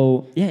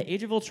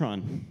 Age of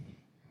Ultron.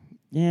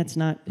 Yeah,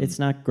 it's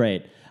not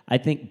great. I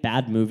think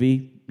bad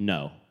movie,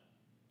 no.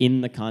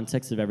 In the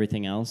context of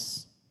everything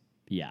else,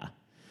 yeah.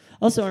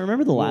 Also, I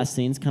remember the last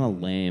scene's kind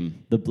of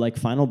lame. The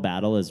final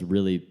battle is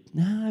really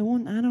I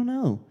don't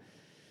know.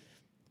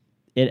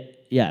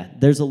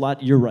 There's a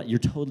lot. You're right. You're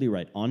totally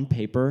right. On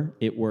paper,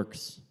 it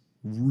works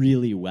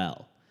really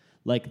well.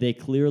 Like, they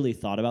clearly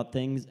thought about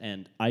things,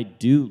 and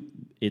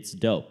it's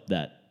dope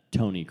that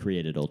Tony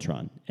created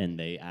Ultron and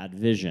they add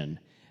Vision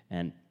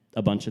and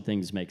a bunch of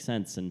things make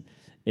sense, and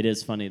it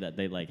is funny that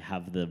they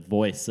have the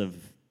voice of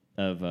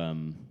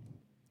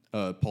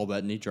Paul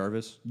Bettany,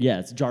 Jarvis. Yeah,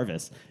 it's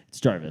Jarvis.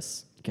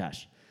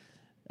 Gosh,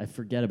 I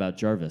forget about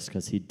Jarvis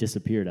because he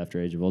disappeared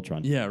after Age of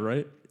Ultron. Yeah,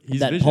 right.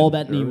 Paul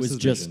Bettany was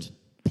just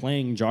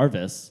playing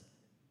Jarvis,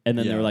 and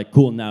then they were like,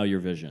 "Cool, now you're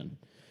Vision."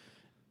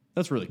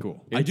 That's really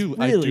cool. I do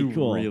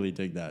really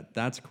dig that.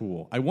 That's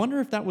cool. I wonder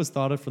if that was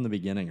thought of from the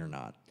beginning or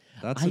not.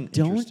 That's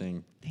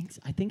interesting.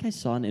 I think I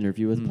saw an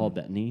interview with Paul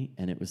Bettany,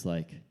 and it was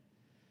like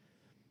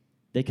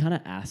they kind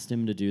of asked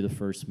him to do the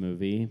first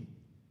movie,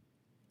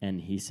 and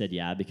he said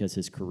yeah because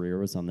his career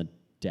was on the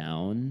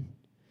down.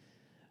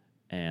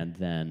 And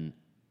then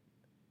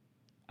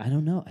I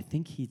don't know. I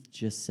think he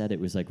just said it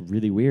was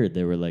really weird.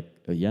 They were like,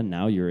 oh, yeah,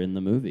 now you're in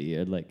the movie.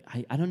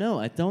 I don't know.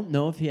 I don't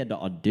know if he had to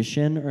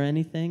audition or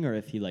anything or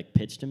if he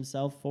pitched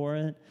himself for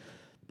it.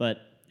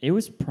 But it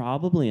was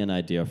probably an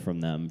idea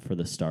from them for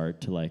the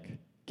start to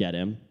get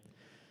him.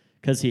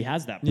 Because he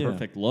has that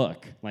perfect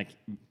look.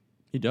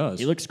 He does.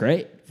 He looks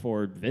great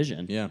for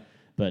Vision. Yeah.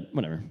 But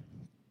whatever.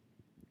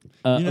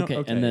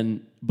 Okay. And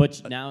then,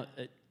 but now,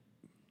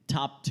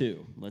 top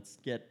two. Let's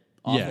get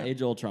off of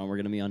Age of Ultron. We're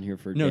going to be on here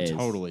for days.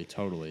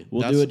 Totally.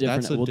 We'll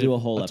do a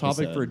whole episode.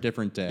 Topic for a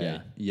different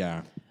day.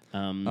 Yeah.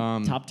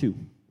 Top two.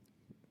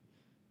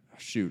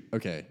 Shoot.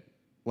 Okay.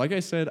 Like I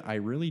said, I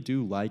really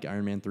do like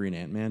Iron Man 3 and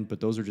Ant-Man, but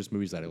those are just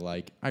movies that I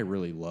like. I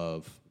really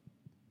love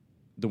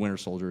The Winter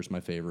Soldier is my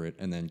favorite,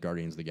 and then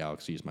Guardians of the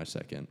Galaxy is my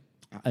second.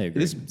 I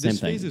agree. This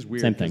phase is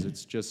weird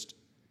because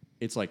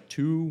it's like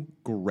two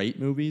great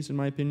movies, in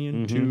my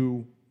opinion,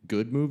 two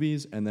good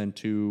movies, and then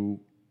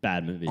two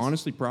bad movies.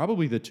 Honestly,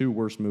 probably the two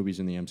worst movies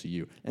in the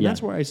MCU. And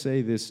that's why I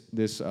say this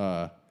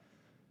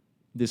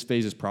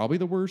phase is probably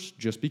the worst,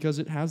 just because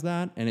it has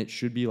that, and it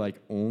should be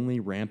only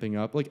ramping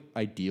up.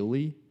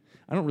 Ideally,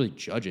 I don't really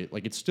judge it.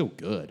 It's still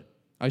good.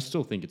 I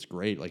still think it's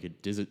great.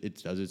 It does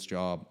its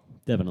job.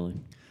 Definitely.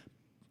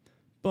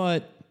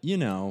 But,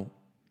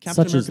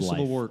 Captain America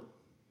Civil War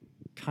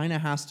kind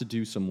of has to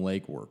do some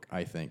legwork,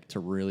 I think, to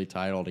really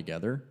tie it all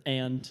together.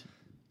 And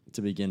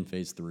to begin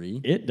phase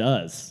 3. It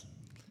does.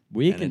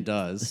 It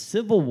does.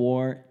 Civil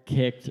War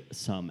kicked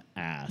some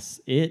ass.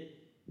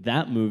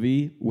 That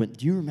movie,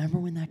 do you remember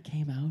when that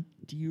came out?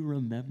 Do you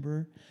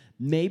remember?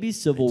 Maybe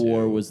Civil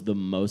War was the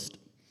most...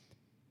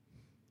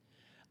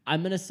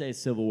 I'm going to say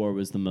Civil War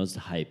was the most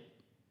hype,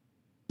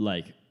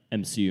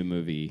 MCU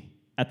movie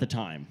at the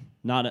time.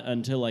 Not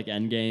until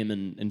Endgame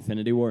and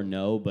Infinity War,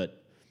 no,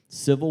 but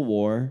Civil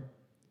War...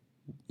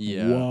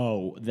 Yeah.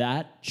 Whoa,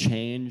 that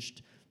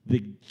changed the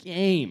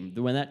game.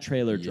 When that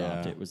trailer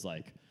dropped, it was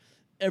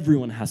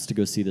everyone has to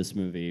go see this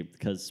movie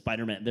because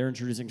Spider-Man, they're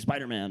introducing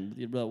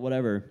Spider-Man,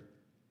 whatever.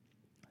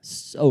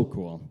 So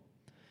cool.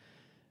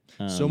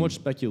 So much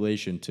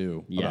speculation,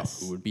 too, about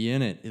who would be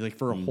in it.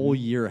 For a whole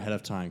year ahead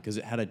of time, because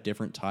it had a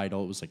different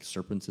title. It was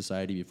Serpent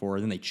Society before,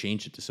 and then they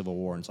changed it to Civil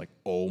War, and it's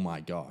oh my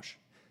gosh.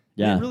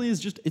 Yeah. It really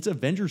is it's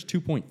Avengers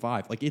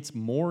 2.5. It's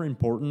more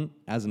important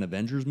as an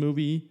Avengers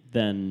movie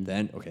than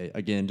okay,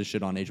 again, to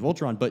shit on Age of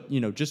Ultron, but,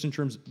 just in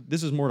terms,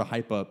 this is more to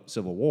hype up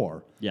Civil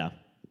War. Yeah.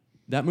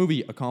 That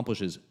movie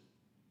accomplishes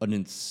an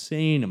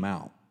insane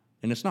amount.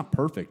 And it's not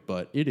perfect,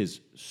 but it is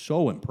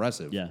so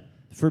impressive. Yeah.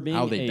 For being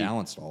how they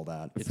balanced all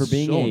that. It's for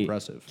being so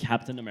impressive.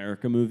 Captain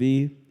America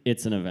movie,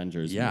 it's an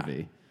Avengers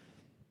movie.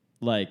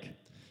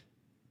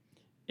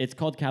 It's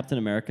called Captain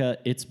America.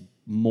 It's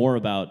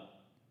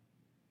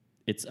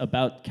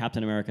about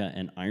Captain America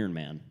and Iron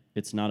Man.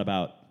 It's not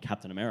about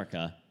Captain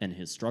America and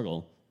his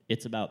struggle.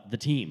 It's about the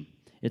team.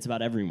 It's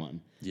about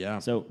everyone. Yeah.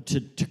 So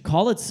to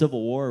call it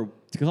Civil War,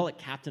 to call it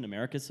Captain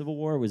America Civil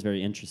War was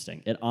very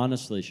interesting. It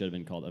honestly should have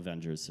been called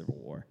Avengers Civil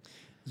War.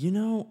 You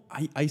know,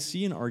 I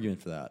see an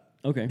argument for that.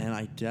 Okay.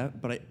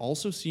 And but I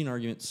also see an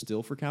argument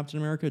still for Captain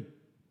America,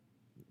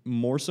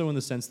 more so in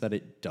the sense that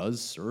it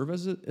does serve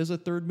as a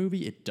third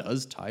movie. It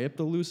does tie up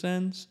the loose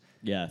ends.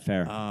 Yeah,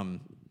 fair.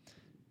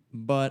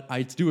 But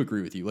I do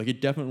agree with you. Like,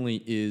 it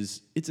definitely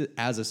is. It's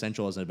as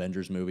essential as an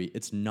Avengers movie.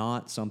 It's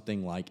not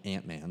something like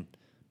Ant-Man,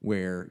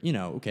 where, you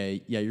know,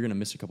 okay, yeah, you're gonna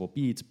miss a couple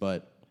beats,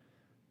 but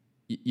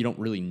you don't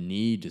really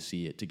need to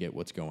see it to get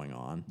what's going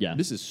on. Yeah.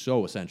 This is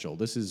so essential.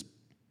 This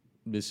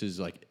is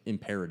like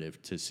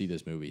imperative to see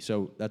this movie.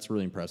 So that's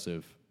really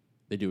impressive.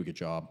 They do a good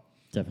job.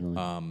 Definitely.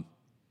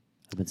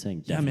 I've been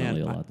saying yeah,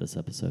 definitely man, a lot this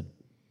episode.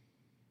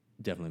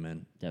 Definitely,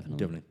 man.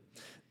 Definitely.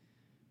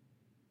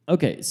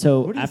 Okay,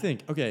 so what do you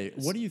think? Okay,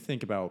 what do you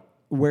think about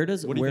where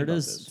does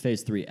this?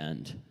 Phase 3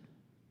 end?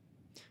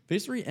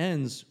 Phase 3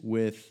 ends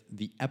with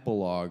the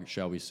epilogue,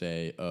 shall we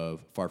say,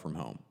 of Far From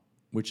Home,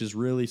 which is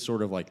really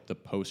sort of like the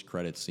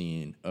post-credit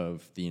scene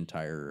of the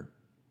entire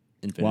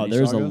Infinity Wow,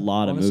 there's Saga, a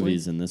lot honestly. of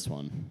movies in this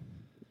one.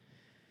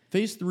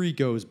 Phase 3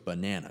 goes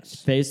bananas.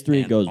 Phase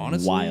 3 goes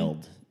honestly,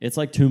 wild. It's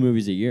like 2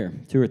 movies a year,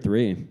 2 or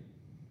 3.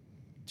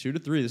 2 to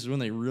 3. This is when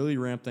they really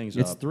ramp things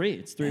It's up. 3.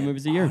 It's 3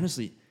 movies a year.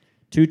 Honestly,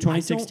 2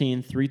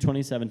 2016, 3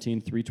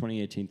 2017, 3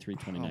 2018, 3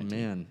 2019. oh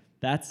man,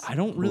 That's I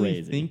don't really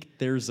crazy. think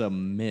there's a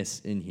miss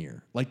in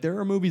here. Like, there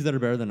are movies that are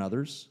better than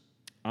others.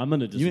 I'm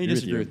going to You may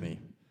disagree disagree with me.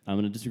 I'm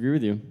going to disagree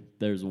with you.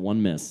 There's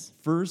one miss.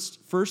 First,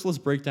 let's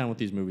break down what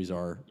these movies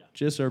are,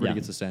 just so everybody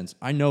Yeah. gets a sense.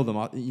 I know them.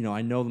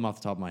 I know them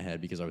off the top of my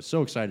head because I was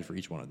so excited for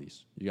each one of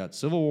these. You got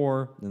Civil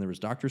War, then there was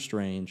Doctor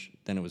Strange,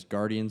 then it was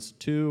Guardians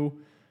 2,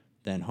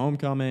 then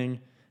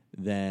Homecoming,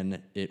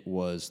 then it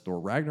was Thor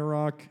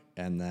Ragnarok,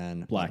 and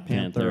then Black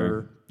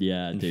Panther.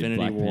 Yeah, Infinity dude,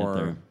 Black War,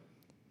 Panther.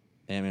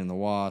 Ant-Man and the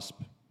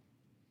Wasp,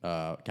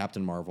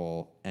 Captain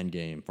Marvel,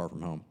 Endgame, Far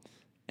From Home,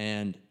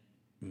 and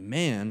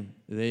man,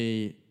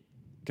 they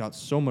got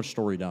so much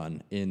story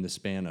done in the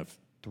span of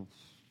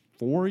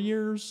 4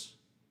 years,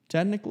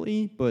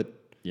 technically,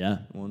 but Yeah.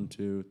 1,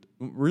 2,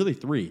 really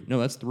 3. No,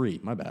 that's 3.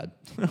 My bad.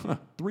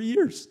 3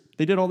 years.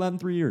 They did all that in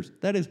 3 years.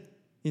 That is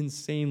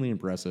insanely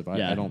impressive.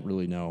 Yeah. I don't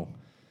really know.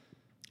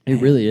 It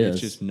really is.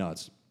 It's just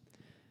nuts.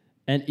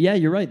 And yeah,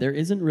 you're right. There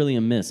isn't really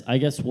a miss. I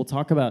guess we'll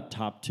talk about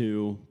top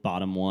 2,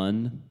 bottom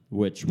 1,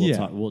 which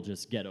we'll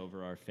just get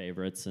over our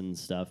favorites and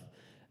stuff.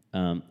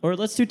 Or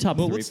let's do top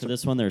 3 for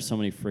this one. There's so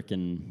many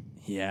freaking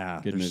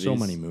good there's so movies.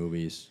 many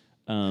movies.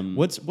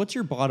 What's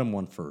your bottom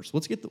one first?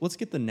 Let's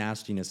get the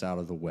nastiness out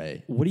of the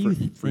way. What do you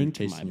for think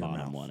taste my in your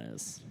bottom mouth. one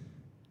is?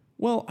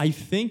 Well, I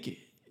think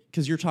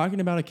because you're talking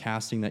about a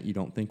casting that you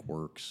don't think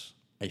works.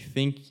 I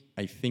think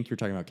you're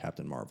talking about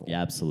Captain Marvel.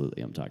 Yeah,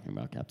 absolutely. I'm talking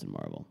about Captain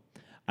Marvel.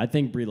 I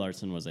think Brie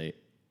Larson was a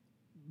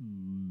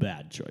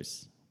bad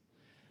choice.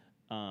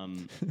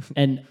 And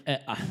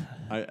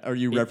are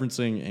you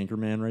referencing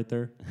Anchorman right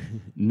there?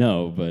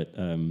 no, but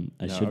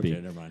I should be.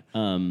 Okay, never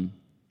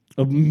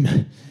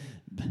mind.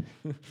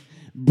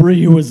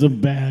 Brie was a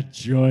bad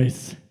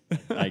choice.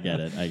 I get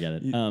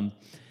it.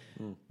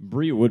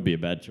 Brie would be a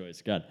bad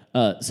choice. God.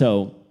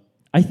 So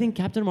I think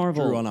Captain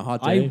Marvel. True, on a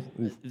hot day.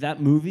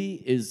 That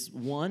movie is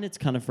one. It's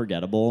kind of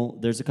forgettable.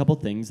 There's a couple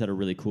things that are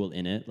really cool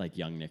in it, like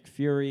young Nick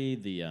Fury,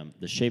 the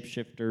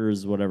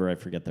shapeshifters, whatever. I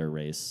forget their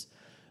race.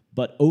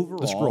 But overall,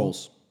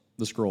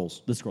 the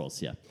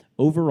Skrulls. Yeah.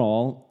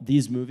 Overall,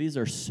 these movies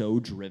are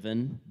so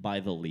driven by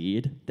the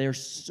lead. They're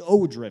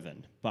so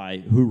driven by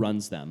who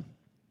runs them.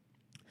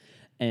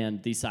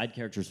 And these side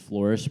characters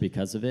flourish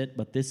because of it.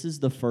 But this is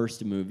the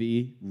first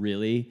movie,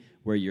 really,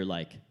 where you're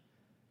like,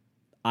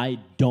 I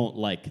don't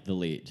like the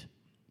lead,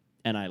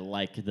 and I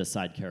like the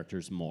side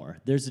characters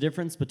more. There's a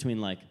difference between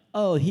like,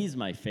 oh, he's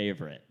my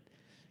favorite.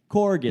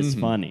 Korg is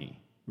funny,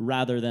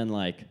 rather than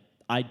like,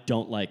 I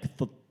don't like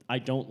the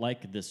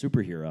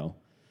superhero.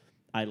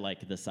 I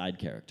like the side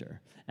character.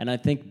 And I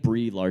think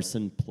Brie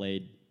Larson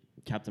played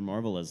Captain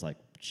Marvel as like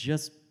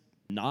just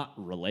not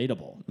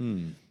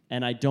relatable.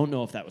 And I don't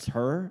know if that was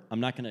her. I'm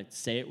not going to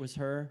say it was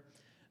her.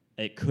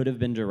 It could have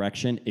been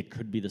direction. It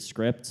could be the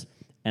script.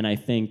 And I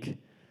think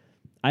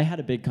I had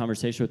a big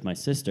conversation with my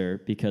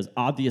sister because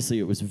obviously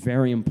it was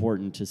very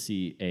important to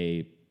see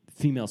a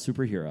female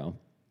superhero.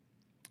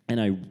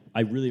 And I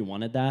really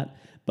wanted that.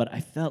 But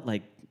I felt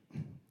like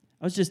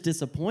I was just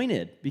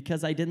disappointed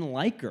because I didn't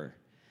like her.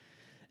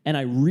 And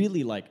I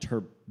really liked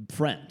her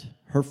friend.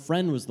 Her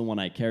friend was the one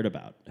I cared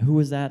about. Who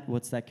was that?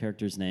 What's that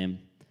character's name?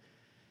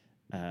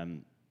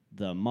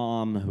 The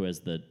mom who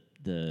has the...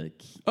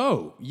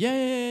 Oh,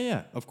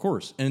 yeah, of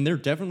course. And they're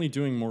definitely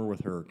doing more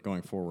with her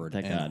going forward.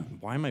 Thank God.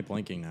 Why am I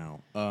blanking now?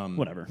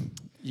 Whatever.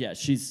 Yeah,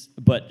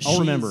 I'll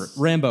remember.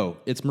 Rambo.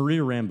 It's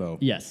Maria Rambo.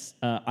 Yes.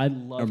 I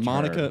love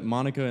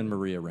Monica and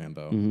Maria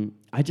Rambo. Mm-hmm.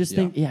 I just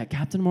think,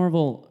 Captain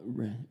Marvel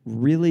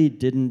really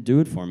didn't do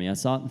it for me. I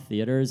saw it in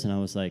theaters, and I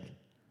was like,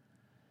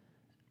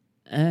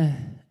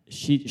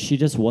 she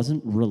just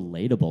wasn't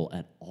relatable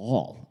at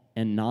all.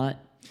 And not...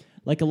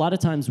 Like a lot of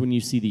times when you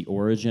see the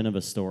origin of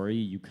a story,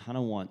 you kind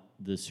of want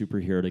the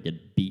superhero to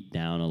get beat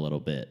down a little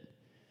bit.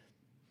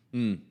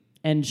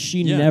 And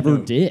she never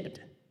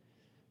did.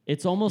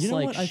 It's almost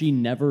like she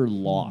never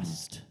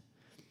lost.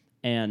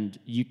 And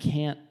you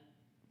can't...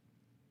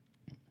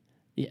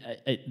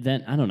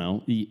 then, I don't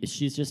know,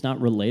 she's just not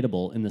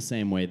relatable in the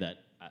same way that,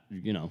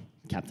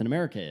 Captain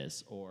America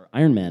is or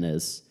Iron Man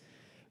is.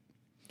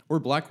 Or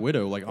Black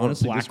Widow. Like,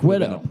 honestly, this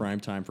would have been a prime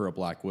time for a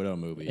Black Widow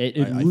movie.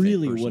 It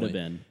really would have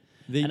been.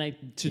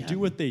 To do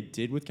what they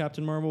did with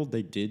Captain Marvel,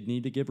 they did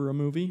need to give her a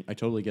movie. I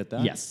totally get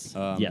that. Yes,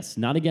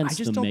 not against the making of the movie. I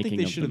just don't think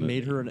they should have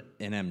made her an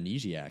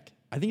amnesiac.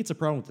 I think it's a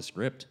problem with the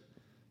script,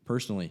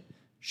 personally.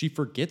 She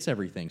forgets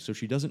everything, so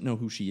she doesn't know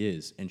who she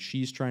is, and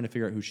she's trying to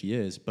figure out who she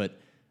is, but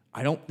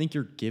I don't think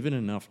you're given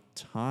enough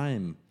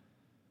time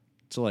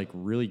to, like,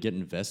 really get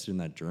invested in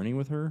that journey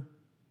with her.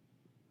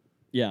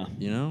 Yeah.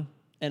 You know?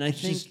 And I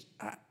think...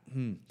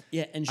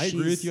 Yeah, and I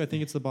agree with you. I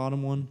think it's the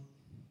bottom one.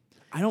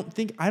 I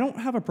don't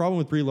have a problem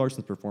with Brie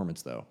Larson's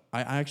performance, though.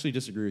 I actually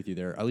disagree with you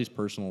there. At least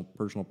personal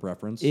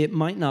preference. It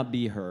might not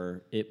be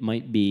her. It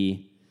might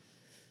be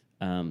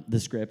the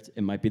script.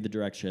 It might be the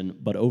direction.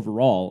 But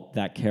overall,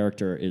 that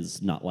character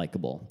is not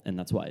likable, and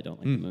that's why I don't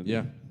like the movie.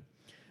 Yeah.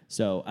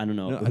 So I don't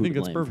know. I think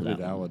that's perfectly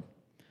valid.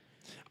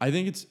 I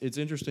think it's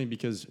interesting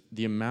because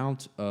the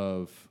amount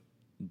of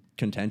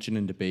contention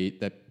and debate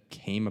that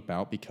came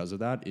about because of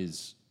that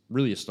is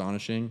really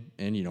astonishing.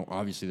 And,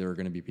 obviously there are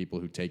going to be people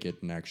who take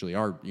it and actually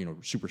are,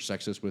 super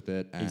sexist with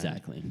it. And,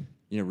 exactly.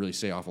 Really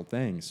say awful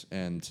things.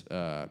 And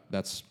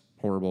that's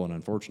horrible and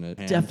unfortunate.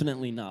 And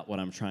definitely not what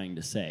I'm trying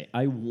to say.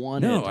 I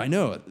wanted... No, I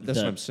know. That's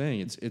what I'm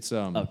saying. It's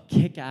a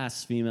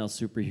kick-ass female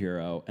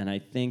superhero. And I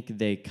think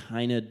they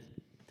kind of...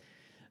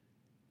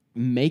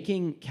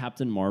 Making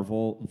Captain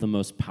Marvel the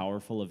most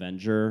powerful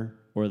Avenger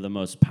or the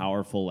most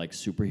powerful, like,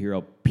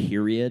 superhero,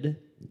 period,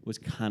 was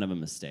kind of a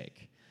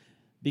mistake.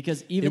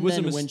 Because even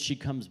then, when she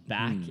comes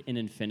back in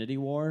Infinity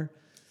War,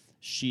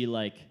 she,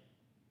 like...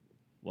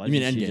 You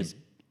mean Endgame?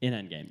 In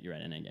Endgame. You're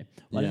right, in Endgame.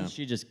 Why doesn't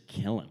she just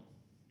kill him?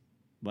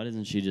 Why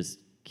doesn't she just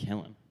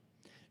kill him?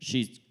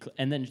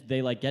 And then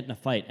they, like, get in a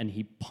fight, and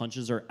he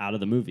punches her out of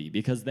the movie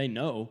because they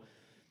know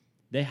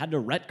they had to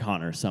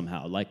retcon her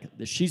somehow. Like,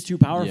 she's too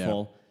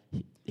powerful. Yeah.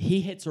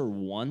 He hits her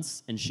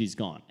once, and she's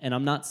gone. And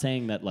I'm not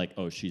saying that, like,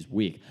 oh, she's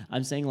weak.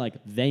 I'm saying, like,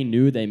 they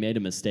knew they made a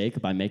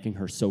mistake by making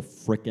her so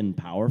freaking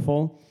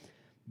powerful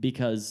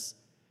because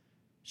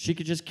she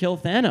could just kill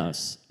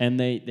Thanos, and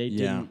they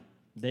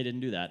didn't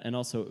do that. And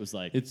also, it was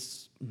like,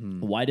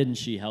 why didn't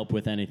she help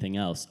with anything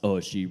else? Oh,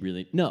 she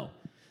really... No.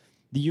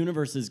 The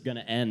universe is going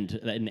to end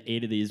in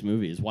 8 of these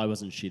movies. Why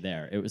wasn't she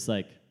there? It was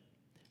like,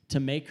 to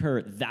make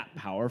her that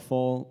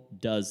powerful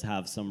does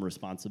have some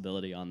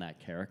responsibility on that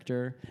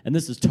character. And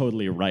this is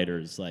totally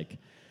writers. Like,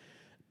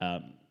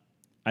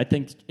 I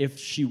think if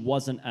she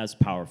wasn't as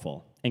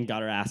powerful and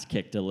got her ass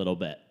kicked a little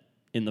bit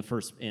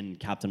in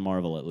Captain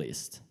Marvel at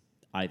least,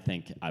 I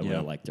think I would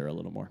have liked her a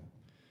little more.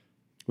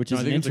 Which is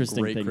an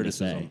interesting thing to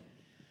say.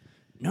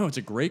 No, it's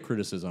a great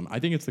criticism. I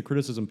think it's the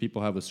criticism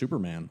people have with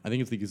Superman. I think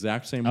it's the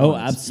exact same one. Oh,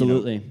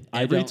 absolutely.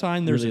 Every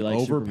time there's an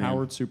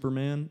overpowered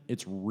Superman,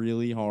 it's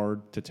really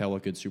hard to tell a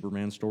good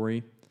Superman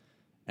story.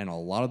 And a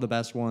lot of the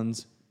best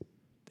ones,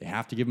 they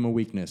have to give him a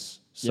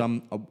weakness.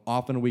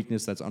 Often a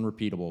weakness that's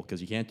unrepeatable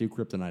because you can't do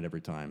kryptonite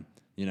every time.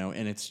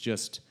 And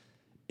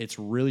it's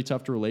really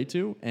tough to relate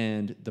to,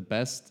 and the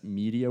best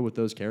media with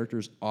those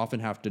characters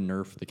often have to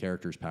nerf the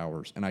character's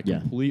powers, and I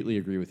completely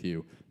agree with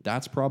you.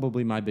 That's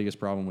probably my biggest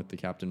problem with the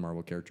Captain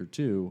Marvel character,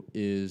 too,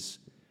 is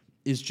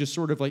just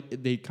sort of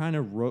like they kind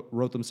of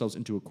wrote themselves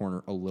into a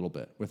corner a little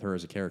bit with her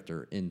as a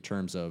character in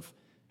terms of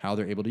how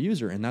they're able to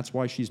use her, and that's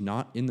why she's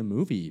not in the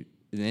movie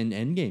in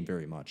Endgame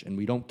very much, and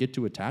we don't get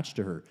to attach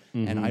to her,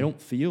 and I don't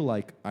feel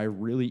like I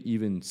really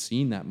even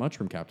seen that much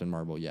from Captain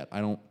Marvel yet.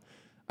 I don't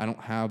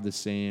have the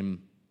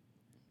same...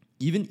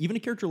 Even a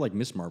character like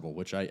Miss Marvel,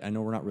 which I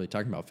know we're not really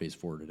talking about Phase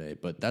 4 today,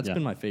 but that's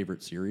been my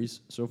favorite series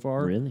so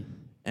far. Really?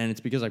 And it's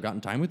because I've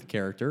gotten time with the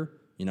character.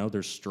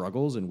 There's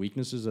struggles and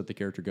weaknesses that the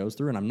character goes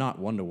through, and I'm not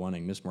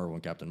one-to-oneing Miss Marvel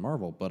and Captain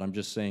Marvel, but I'm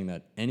just saying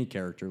that any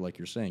character, like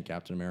you're saying,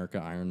 Captain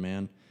America, Iron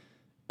Man,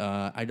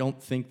 I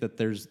don't think that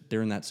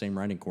they're in that same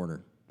writing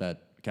corner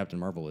that Captain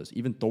Marvel is.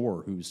 Even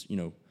Thor, who's,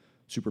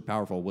 super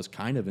powerful, was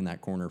kind of in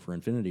that corner for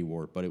Infinity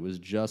War, but it was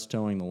just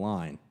towing the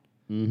line.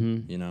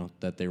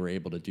 That they were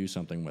able to do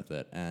something with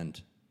it,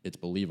 and it's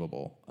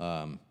believable.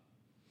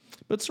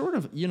 But sort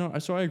of,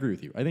 so I agree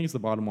with you. I think it's the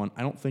bottom one.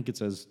 I don't think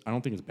it's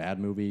a bad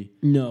movie.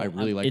 No, I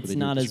really like. It's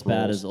not as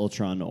bad as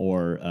Ultron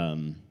or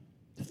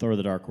Thor: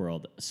 The Dark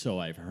World. So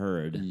I've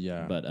heard.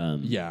 Yeah, but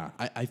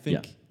I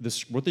think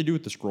what they do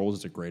with the Skrulls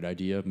is a great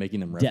idea,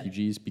 making them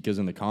refugees because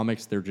in the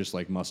comics they're just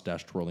like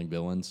mustache twirling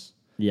villains.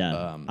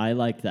 Yeah, I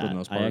like that. For the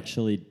most part.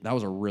 That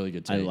was a really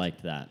good take. I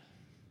liked that.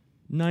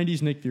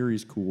 90s Nick Fury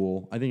is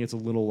cool. I think it's a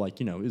little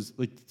is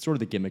like sort of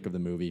the gimmick of the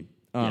movie.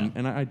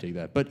 And I dig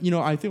that. But,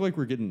 I feel like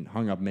we're getting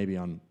hung up maybe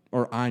on,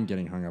 or I'm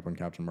getting hung up on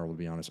Captain Marvel, to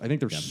be honest. I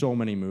think there's so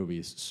many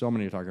movies, so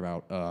many to talk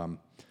about.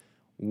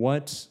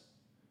 What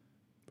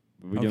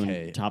Are we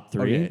doing top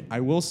three? Okay, I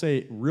will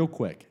say real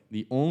quick,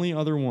 the only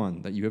other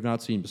one that you have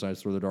not seen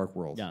besides Thor: The Dark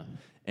World. Yeah.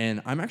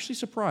 And I'm actually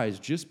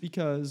surprised just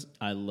because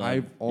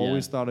I've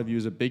always thought of you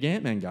as a big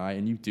Ant-Man guy,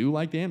 and you do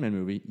like the Ant-Man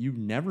movie. You've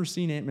never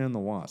seen Ant-Man and the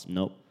Wasp.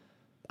 Nope.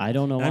 I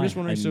don't know why. I'm just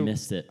wondering, I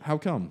missed it. How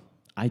come?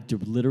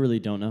 Literally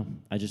don't know.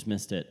 I just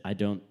missed it.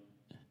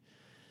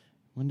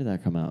 When did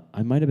that come out?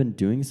 I might have been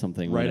doing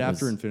something right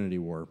after Infinity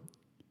War.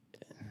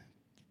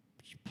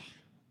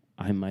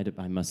 I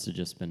must have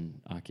just been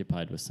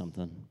occupied with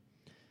something,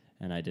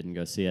 and I didn't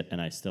go see it,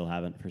 and I still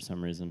haven't for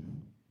some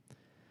reason.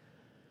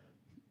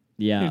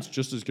 Yeah, it's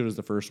just as good as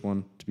the first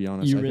one, to be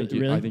honest.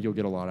 Really? I think you'll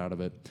get a lot out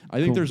of it.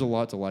 I think there's a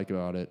lot to like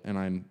about it, and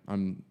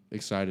I'm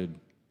excited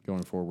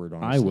going forward.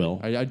 Honestly, I will.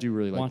 I do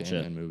really like the Watch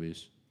Ant-Man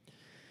movies.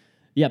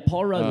 Yeah,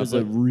 Paul Rudd was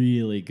a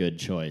really good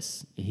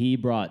choice. He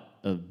brought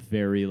a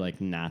very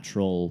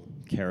natural,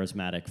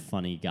 charismatic,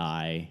 funny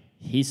guy.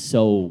 He's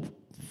so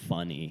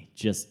funny,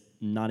 just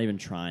not even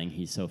trying.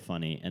 He's so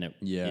funny, and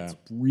it's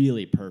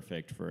really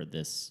perfect for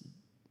this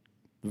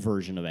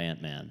version of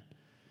Ant-Man.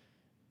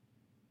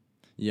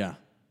 Yeah.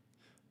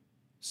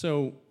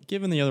 So,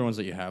 given the other ones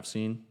that you have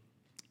seen,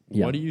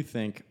 what do you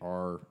think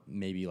are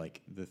maybe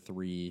the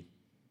three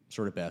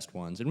sort of best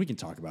ones? And we can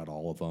talk about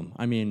all of them.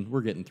 I mean,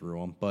 we're getting through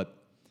them, but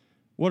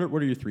what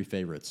are your three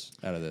favorites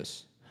out of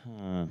this?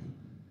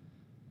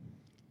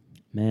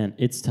 Man,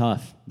 it's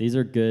tough. These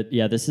are good.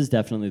 Yeah, this is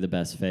definitely the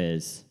best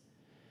phase.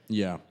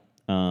 Yeah.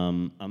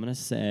 I'm going to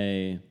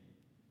say,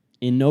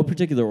 in no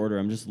particular order,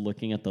 I'm just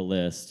looking at the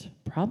list,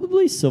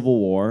 probably Civil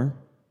War.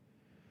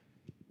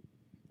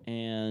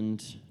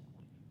 And,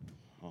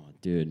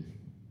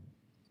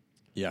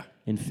 yeah,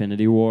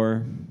 Infinity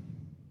War,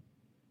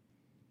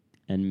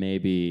 and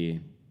maybe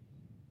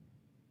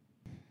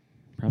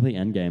probably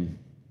Endgame.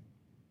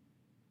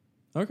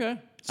 Okay,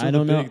 so I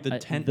don't know. The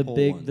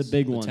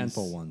big ones. The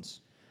tentpole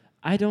ones.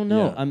 I don't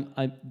know.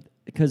 Yeah.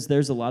 Because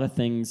there's a lot of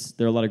things.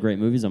 There are a lot of great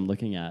movies I'm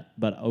looking at,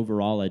 but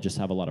overall, I just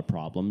have a lot of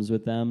problems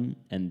with them.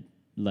 And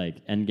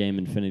Endgame,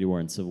 Infinity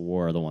War, and Civil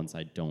War are the ones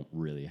I don't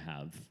really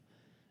have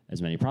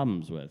as many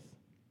problems with.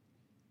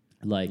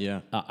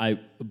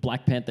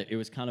 Black Panther, it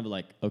was kind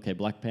of okay,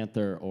 Black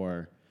Panther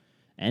or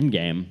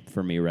Endgame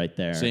for me right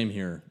there. Same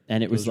here.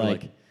 And it was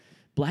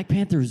Black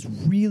Panther is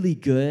really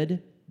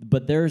good,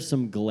 but there are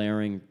some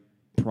glaring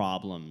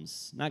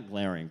problems. Not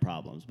glaring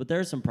problems, but there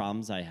are some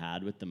problems I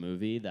had with the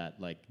movie that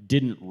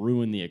didn't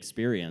ruin the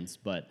experience,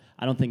 but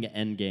I don't think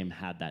Endgame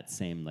had that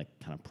same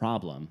kind of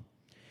problem.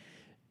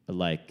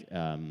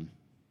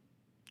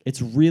 It's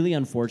really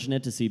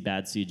unfortunate to see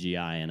bad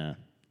CGI in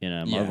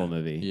a Marvel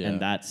movie,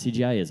 and that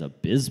CGI is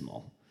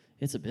abysmal.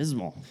 It's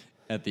abysmal.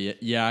 I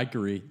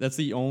agree. That's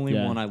the only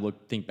one I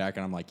think back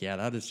and I'm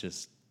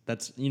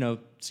that's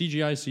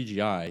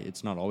CGI.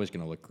 It's not always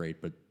going to look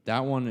great, but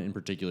that one in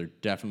particular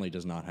definitely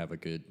does not have a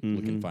good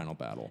looking final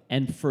battle.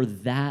 And for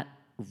that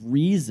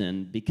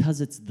reason,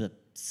 because it's the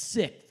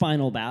sick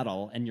final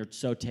battle and you're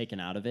so taken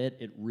out of it,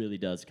 it really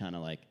does kind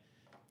of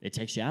it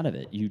takes you out of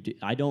it.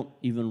 I don't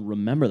even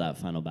remember that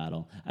final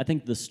battle. I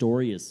think the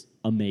story is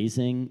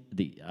amazing.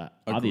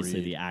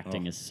 Obviously the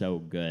acting is so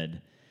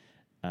good.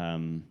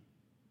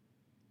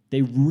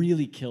 They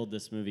really killed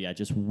this movie. I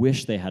just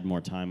wish they had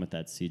more time with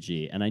that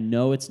CG. And I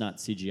know it's not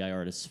CGI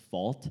artists'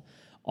 fault.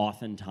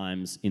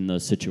 Oftentimes in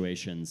those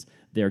situations,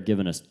 they're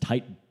given a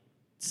tight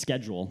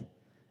schedule,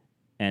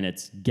 and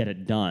it's get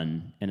it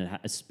done. And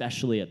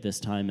especially at this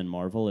time in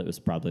Marvel, it was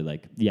probably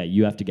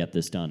you have to get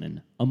this done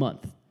in a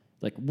month.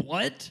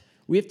 What?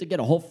 We have to get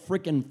a whole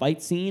freaking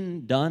fight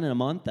scene done in a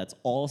month? That's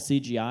all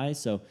CGI?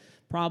 So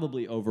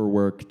probably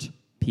overworked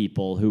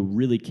people who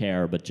really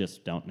care but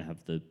just don't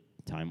have the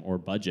time or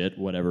budget,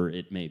 whatever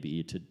it may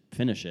be, to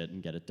finish it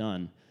and get it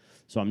done.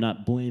 So I'm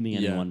not blaming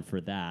anyone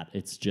for that.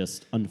 It's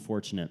just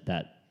unfortunate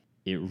that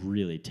it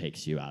really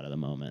takes you out of the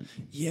moment.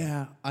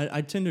 Yeah,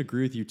 I tend to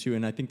agree with you too,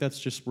 and I think that's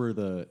just where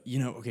the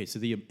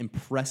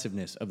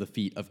impressiveness of the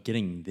feat of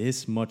getting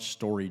this much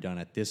story done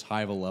at this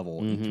high of a level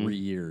in 3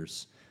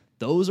 years.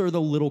 Those are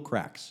the little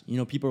cracks.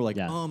 People are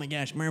oh my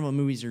gosh, Marvel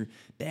movies are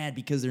bad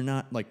because they're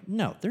not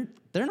no, they're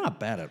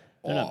not bad at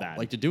all. They're not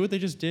bad. To do what they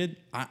just did,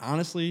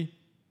 honestly,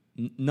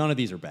 none of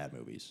these are bad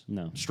movies.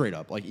 No, straight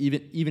up.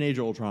 Even Age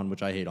of Ultron,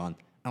 which I hate on,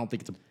 I don't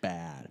think it's a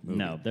bad movie.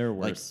 No, they're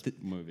worse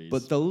movies.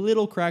 But the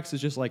little cracks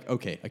is just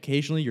okay,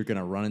 occasionally you're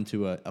gonna run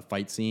into a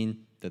fight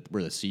scene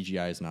where the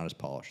CGI is not as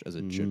polished as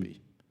it should be,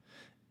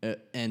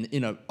 and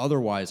in a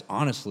otherwise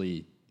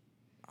honestly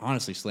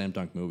slam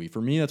dunk movie.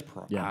 For me, that's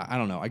I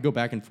don't know. I go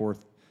back and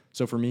forth.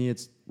 So for me,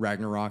 it's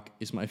Ragnarok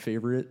is my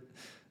favorite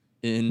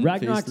in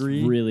Ragnarok's Phase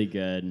 3. Really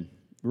good.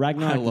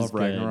 Ragnarok. I love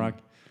Ragnarok.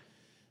 Good.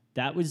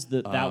 That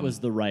was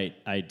the right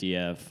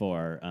idea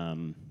for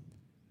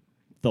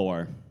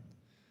Thor.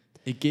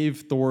 It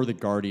gave Thor the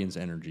Guardians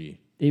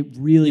energy. It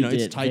really did.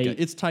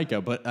 It's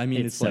Taika, but I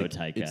mean, it's so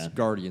Taika. It's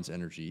Guardians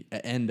energy.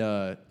 And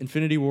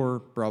Infinity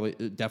War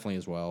definitely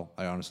as well.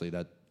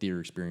 That theater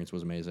experience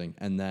was amazing.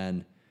 And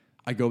then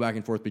I go back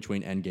and forth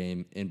between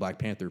Endgame and Black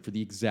Panther for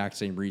the exact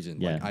same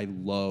reason. Yeah. I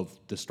love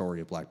the story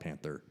of Black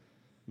Panther.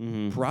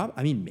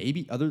 I mean,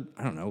 maybe I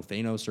don't know,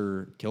 Thanos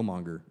or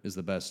Killmonger is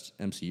the best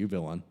MCU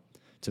villain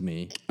to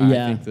me.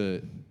 Yeah. I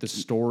think the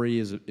story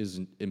is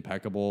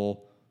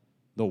impeccable.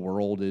 The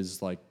world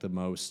is like the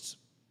most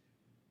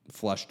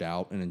fleshed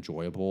out and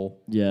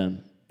enjoyable. Yeah.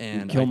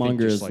 And Killmonger I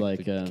think just, is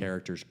like the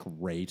character's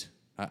great.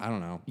 I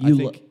don't know.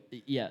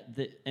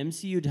 The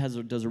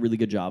MCU does a really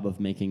good job of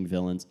making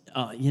villains.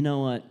 You know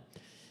what?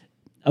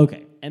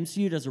 Okay,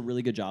 MCU does a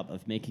really good job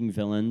of making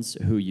villains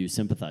who you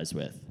sympathize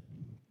with.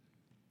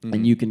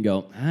 And you can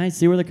go, I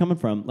see where they're coming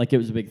from. Like, it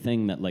was a big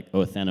thing that, like,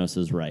 oh, Thanos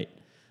is right.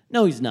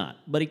 No, he's not,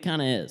 but he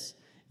kind of is,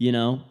 you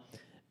know?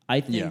 I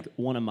think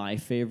one of my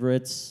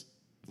favorites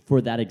for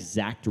that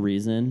exact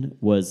reason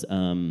was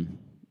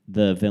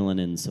the villain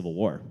in Civil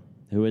War.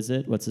 Who is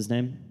it? What's his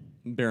name?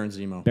 Baron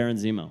Zemo. Baron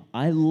Zemo.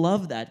 I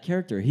love that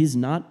character. He's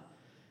not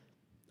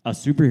a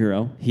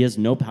superhero. He has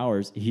no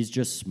powers. He's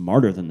just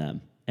smarter than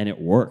them, and it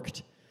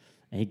worked.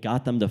 And he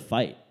got them to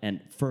fight,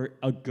 and for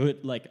a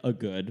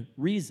good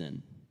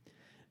reason.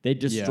 They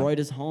destroyed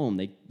his home.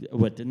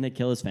 Didn't they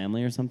kill his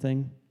family or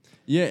something?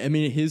 Yeah, I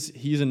mean,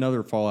 he's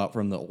another fallout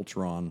from the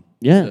Ultron.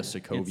 Yeah, the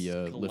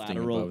Sokovia lifting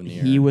above in the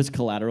air. He was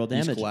collateral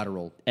damage. He's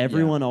collateral.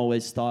 Everyone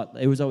always thought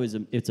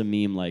it's a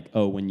meme like,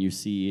 oh, when you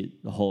see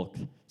the Hulk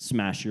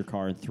smash your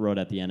car and throw it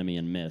at the enemy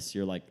and miss,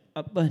 you're like,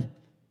 but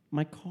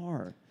my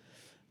car.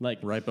 Like,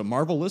 right, but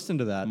Marvel listened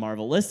to that.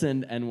 Marvel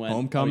listened and went,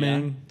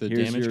 Homecoming, the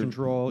damage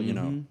control, you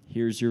know.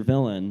 Here's your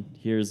villain.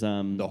 Here's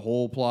the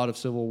whole plot of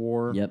Civil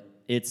War. Yep.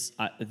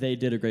 They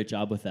did a great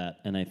job with that,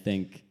 and I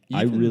think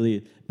Baron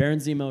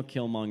Zemo,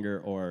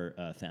 Killmonger, or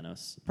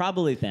Thanos.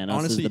 Probably Thanos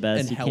honestly, is the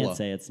best. and You Hela. Can't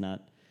say it's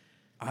not.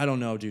 I don't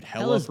know, dude.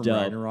 Hela from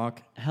dope.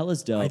 Ragnarok.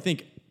 Hela's dope. I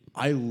think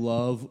I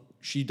love.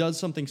 She does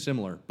something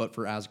similar, but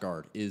for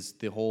Asgard is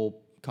the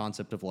whole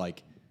concept of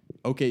like,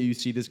 okay, you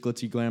see this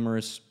glitzy,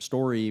 glamorous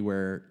story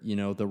where, you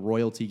know, the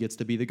royalty gets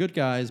to be the good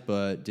guys,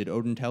 but did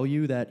Odin tell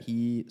you that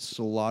he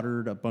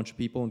slaughtered a bunch of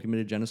people and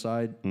committed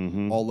genocide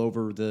all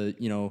over the,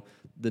 you know,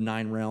 the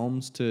 9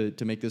 realms to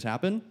make this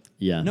happen?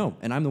 Yeah. No,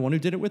 and I'm the one who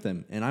did it with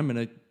him. And I'm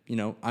going to, you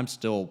know, I'm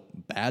still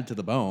bad to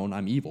the bone.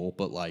 I'm evil,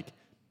 but like,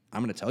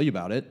 I'm going to tell you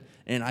about it.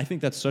 And I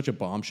think that's such a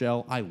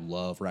bombshell. I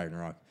love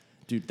Ragnarok.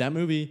 Dude, that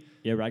movie,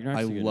 Ragnarok's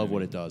I a good love movie.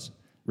 what it does.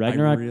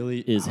 Ragnarok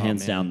is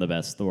hands down the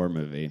best Thor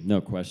movie.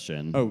 No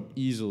question. Oh,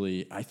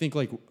 easily. I think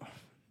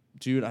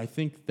I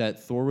think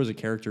that Thor was a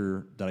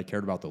character that I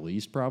cared about the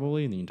least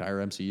probably in the entire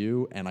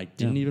MCU, and I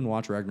didn't even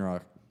watch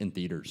Ragnarok in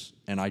theaters.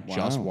 And I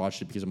just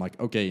watched it because I'm like,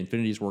 okay,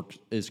 Infinity's work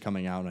is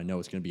coming out, and I know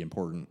it's going to be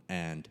important.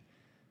 And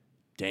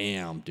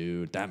damn,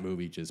 dude, that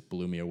movie just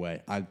blew me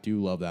away. I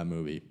do love that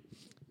movie.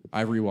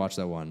 I've rewatched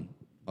that one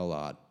a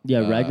lot.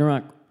 Yeah,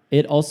 Ragnarok.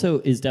 It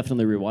also is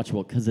definitely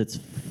rewatchable because it's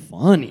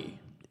funny.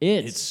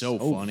 It's so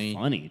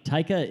funny.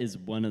 Taika is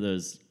one of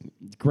those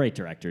great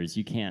directors.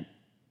 You can't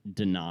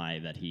deny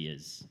that he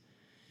is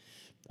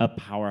a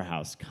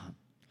powerhouse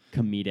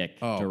comedic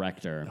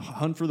director.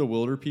 Hunt for the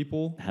Wilder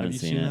People. Haven't Have you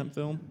seen it. that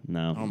film?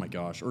 No. Oh my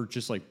gosh. Or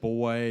just like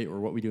Boy or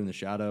What We Do in the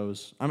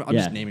Shadows. I'm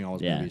just naming all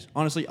his movies.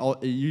 Honestly,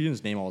 you can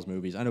just name all his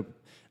movies. I know.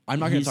 I'm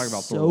not going to talk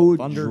about Thor: Love and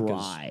Thunder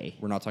because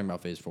we're not talking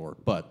about Phase 4.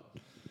 But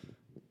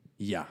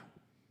yeah.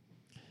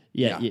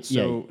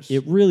 So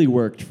it really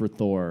worked for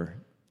Thor.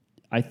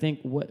 I think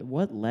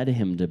what led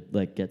him to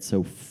like get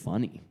so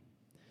funny.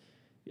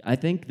 I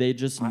think they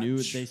just knew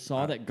they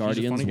saw that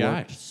Guardians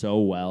worked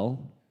so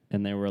well,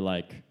 and they were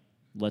like,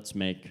 "Let's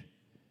make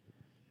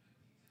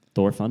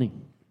Thor funny."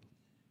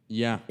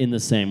 Yeah, in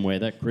the same way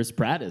that Chris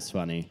Pratt is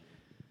funny.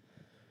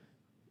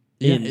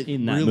 Yeah,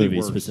 in that really movie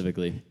works.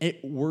 specifically,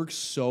 it works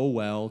so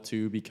well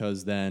too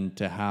because then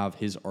to have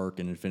his arc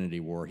in Infinity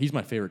War, he's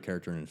my favorite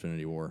character in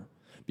Infinity War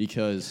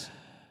because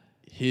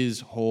his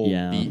whole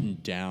beaten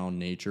down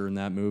nature in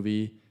that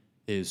movie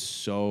is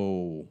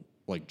so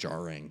like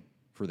jarring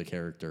for the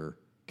character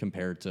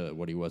compared to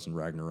what he was in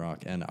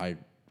Ragnarok. And I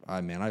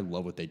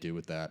love what they do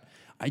with that.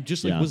 I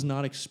just was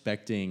not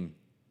expecting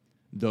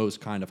those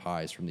kind of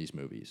highs from these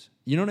movies.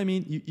 You know what I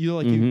mean?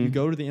 You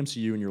go to the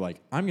MCU and you're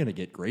like, I'm going to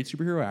get great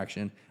superhero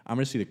action. I'm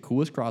going to see the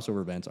coolest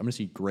crossover events. I'm going to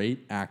see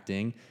great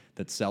acting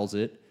that sells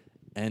it.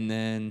 And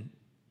then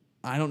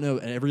I don't know,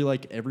 every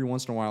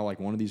once in a while, like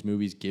one of these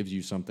movies gives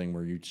you something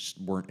where you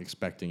just weren't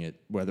expecting it,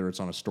 whether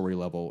it's on a story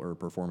level or a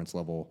performance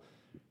level.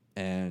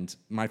 And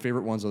my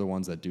favorite ones are the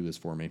ones that do this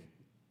for me.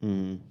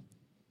 I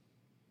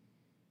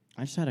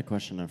just had a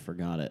question. I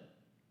forgot it.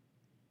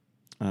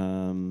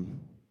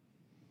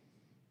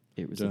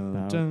 It was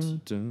about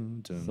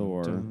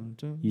Thor.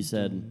 You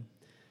said,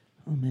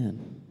 "Oh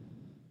man."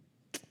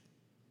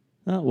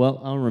 Oh well,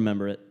 I'll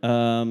remember it.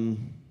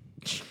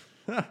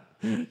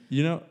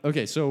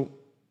 Okay, so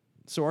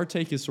our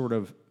take is sort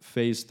of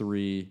Phase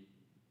 3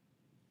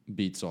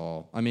 beats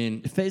all. I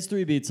mean, Phase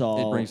 3 beats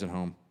all. It brings it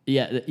home.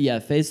 Yeah.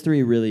 Phase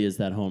 3 really is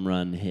that home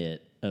run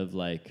hit of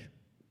like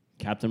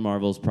Captain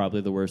Marvel's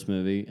probably the worst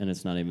movie, and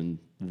it's not even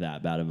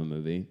that bad of a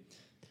movie.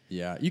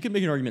 Yeah, you can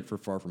make an argument for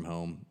Far From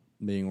Home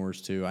being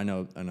worse too. I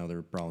know there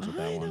are problems with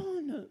that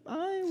one.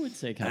 I would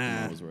say Captain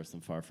Marvel was worse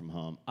than Far From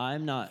Home.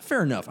 I'm not.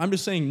 Fair enough. I'm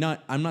just saying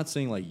I'm not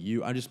saying like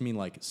you. I just mean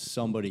like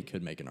somebody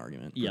could make an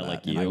argument. For that,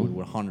 like and you. I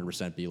would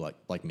 100% be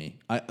like me.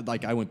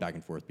 I went back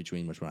and forth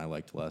between which one I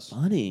liked less.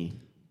 Funny.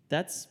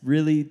 That's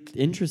really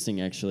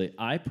interesting, actually.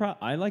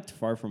 I liked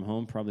Far From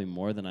Home probably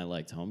more than I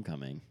liked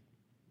Homecoming.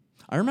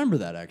 I remember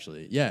that,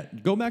 actually. Yeah,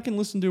 go back and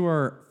listen to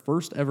our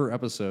first ever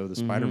episode, the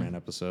Spider-Man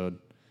episode,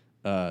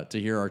 to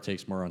hear our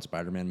takes more on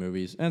Spider-Man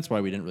movies. And that's why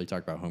we didn't really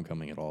talk about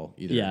Homecoming at all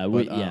either. Yeah,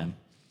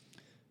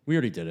 we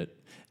already did it.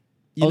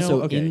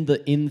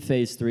 In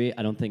Phase 3,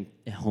 I don't think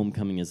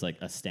Homecoming is like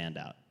a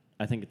standout.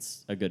 I think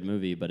it's a good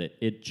movie, but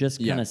it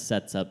just kind of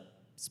sets up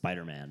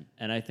Spider-Man.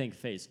 And I think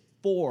Phase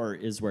 4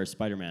 is where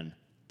Spider-Man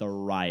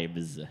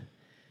thrives.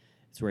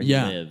 It's where he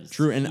lives.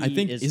 True. And I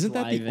think isn't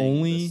that the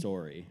only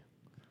story?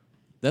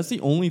 That's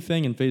the only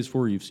thing in Phase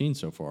 4 you've seen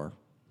so far.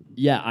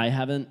 Yeah, I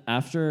haven't.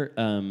 After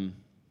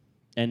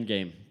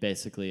Endgame,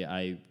 basically,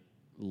 I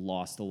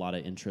lost a lot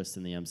of interest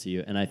in the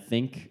MCU, and I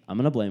think I'm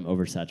gonna blame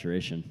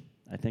oversaturation.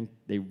 I think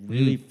they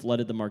really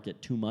flooded the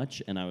market too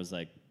much, and I was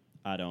like,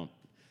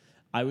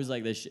 I was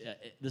like,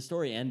 the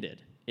story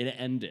ended. It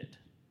ended.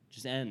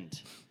 Just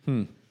end.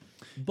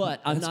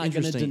 But I'm not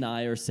going to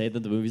deny or say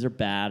that the movies are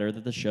bad or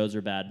that the shows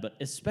are bad. But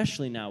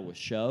especially now with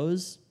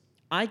shows,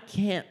 I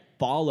can't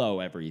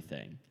follow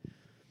everything.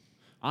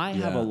 I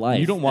have a life.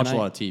 You don't watch a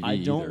lot of TV. I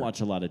don't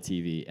watch a lot of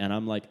TV. And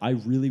I'm like, I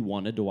really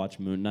wanted to watch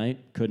Moon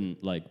Knight. Couldn't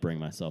bring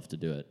myself to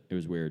do it. It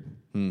was weird.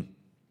 No,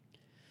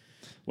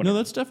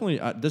 that's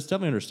definitely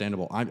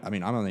understandable. I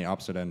mean, I'm on the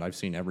opposite end. I've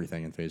seen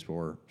everything in Phase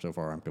 4 so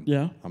far.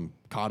 I'm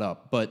caught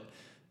up. But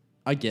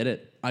I get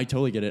it. I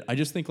totally get it. I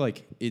just think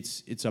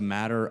it's a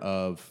matter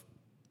of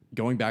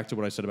going back to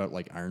what I said about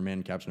Iron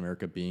Man, Captain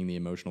America being the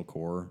emotional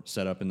core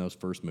set up in those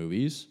first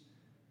movies.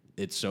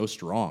 It's so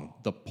strong.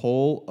 The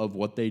pull of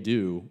what they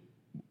do,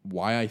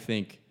 why I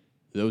think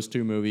those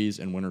two movies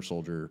and Winter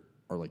Soldier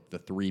are the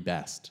three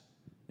best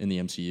in the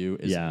MCU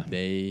is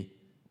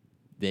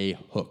they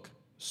hook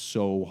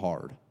so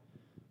hard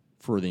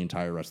for the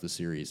entire rest of the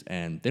series,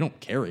 and they don't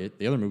carry it.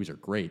 The other movies are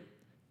great.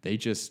 They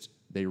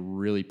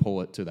really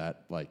pull it to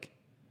that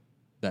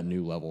that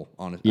new level.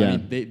 Honestly, I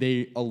mean,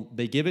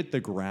 they give it the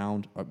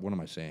ground. What am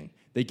I saying?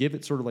 They give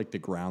it sort of the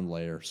ground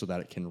layer so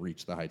that it can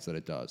reach the heights that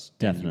it does.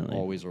 Definitely, and you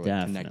always are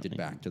connected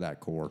back to that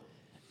core.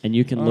 And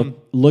you can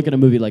look at a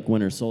movie like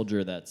Winter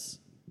Soldier that's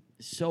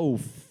so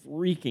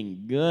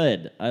freaking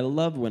good. I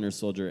love Winter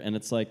Soldier, and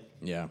it's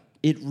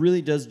it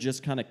really does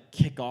just kind of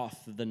kick off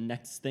the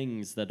next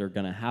things that are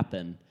going to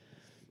happen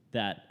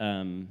that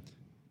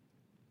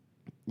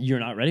you're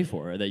not ready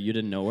for, or that you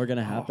didn't know were going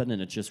to happen,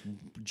 and it just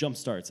jump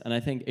starts. And I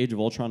think Age of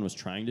Ultron was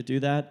trying to do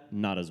that,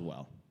 not as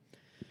well.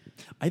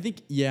 I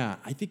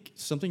think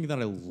something that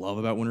I love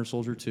about Winter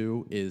Soldier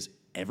 2 is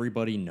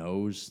everybody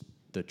knows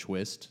the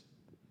twist.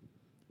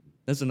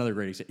 That's another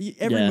great example.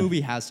 Every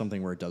movie has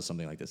something where it does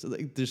something like this.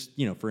 Just,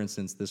 for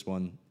instance, this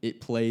one, it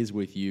plays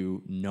with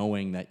you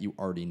knowing that you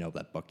already know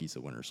that Bucky's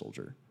a Winter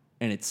Soldier,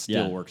 and it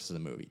still works as a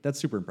movie. That's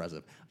super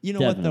impressive. You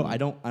know what, though? I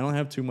don't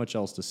have too much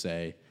else to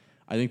say.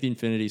 I think the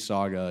Infinity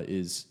Saga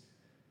is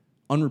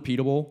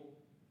unrepeatable.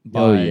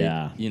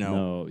 I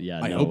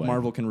hope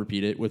Marvel can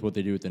repeat it with what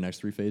they do with the next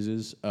three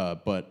phases.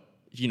 But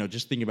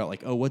just thinking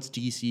about what's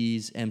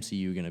DC's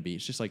MCU going to be?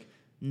 It's just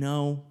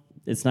no.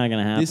 It's not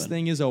going to happen. This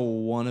thing is a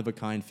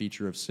one-of-a-kind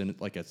feature of a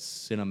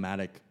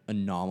cinematic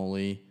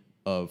anomaly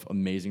of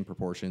amazing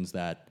proportions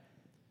that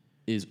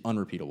is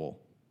unrepeatable.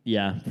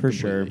 Yeah, for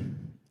sure.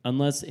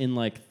 Unless in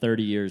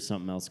 30 years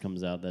something else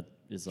comes out that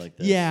is like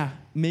this. Yeah,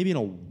 maybe in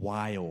a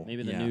while.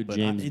 Maybe the new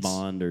James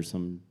Bond or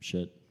some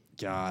shit.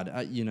 God,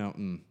 I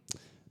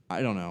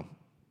don't know.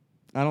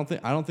 I don't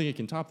think it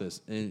can top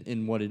this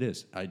in what it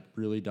is. I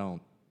really don't.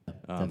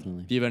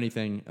 Definitely. Do you have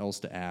anything else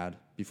to add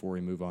before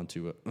we move on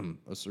to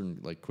a certain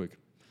quick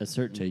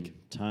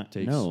time?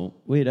 Takes? No,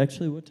 wait.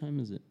 Actually, what time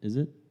is it? Is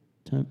it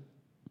time?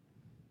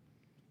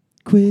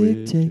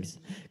 Quick takes.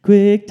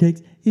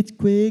 It's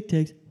quick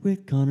takes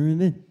with Connor and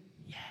Vin.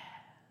 Yeah.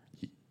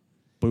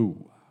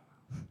 Boo.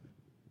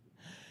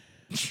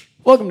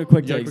 Welcome to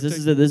Quick Takes. This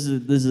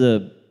is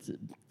a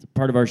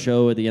part of our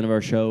show at the end of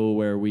our show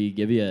where we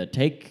give you a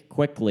take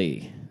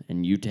quickly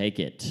and you take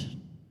it.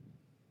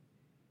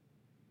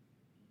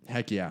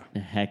 Heck yeah.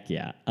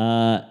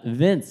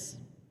 Vince,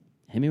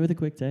 hit me with a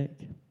quick take.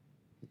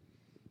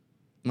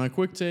 My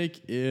quick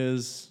take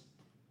is,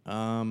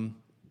 I'm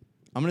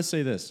going to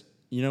say this.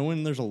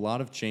 When there's a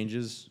lot of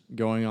changes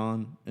going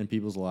on in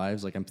people's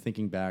lives, I'm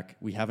thinking back,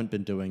 we haven't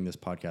been doing this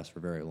podcast for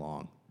very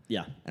long.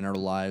 Yeah. And our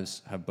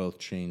lives have both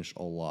changed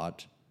a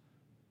lot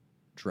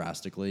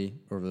drastically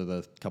over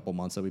the couple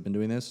months that we've been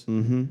doing this.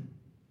 Mm-hmm.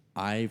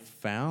 I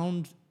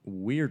found,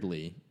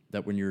 weirdly,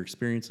 that when you're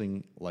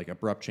experiencing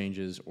abrupt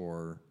changes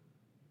or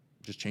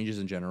just changes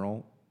in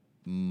general,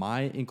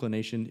 my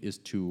inclination is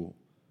to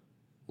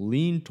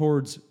lean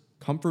towards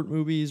comfort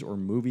movies or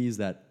movies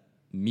that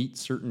meet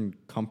certain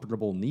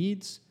comfortable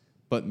needs,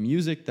 but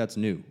music that's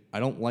new.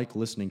 I don't like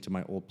listening to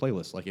my old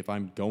playlist. If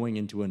I'm going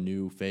into a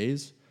new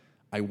phase,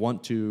 I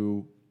want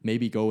to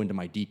maybe go into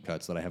my deep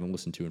cuts that I haven't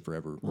listened to in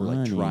forever, or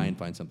like try and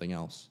find something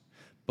else.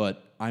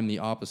 But I'm the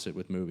opposite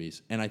with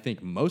movies. And I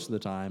think most of the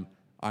time,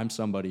 I'm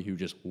somebody who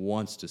just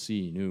wants to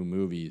see new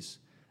movies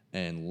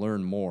and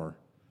learn more.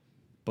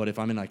 But if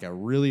I'm in like a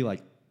really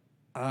like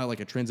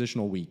a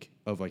transitional week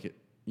of like,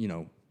 you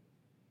know,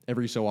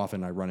 every so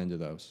often I run into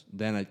those,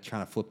 then it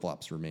kind of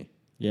flip-flops for me.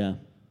 Yeah.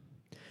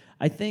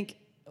 I think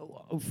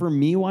for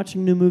me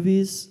watching new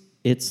movies,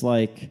 it's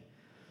like,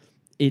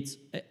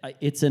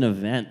 it's an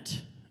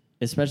event.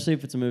 Especially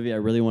if it's a movie I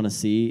really want to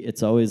see,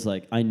 it's always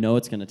like, I know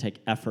it's going to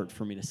take effort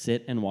for me to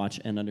sit and watch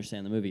and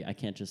understand the movie. I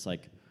can't just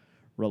like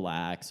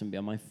relax and be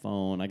on my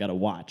phone. I got to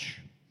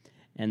watch.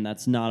 And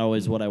that's not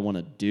always what I want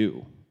to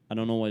do. I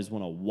don't always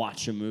want to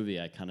watch a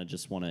movie. I kind of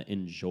just want to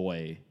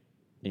enjoy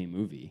a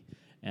movie.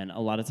 And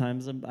a lot of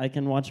times I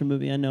can watch a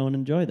movie I know and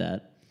enjoy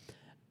that.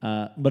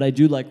 But I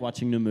do like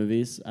watching new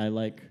movies. I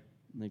like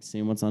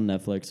seeing what's on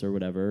Netflix or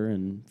whatever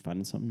and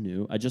finding something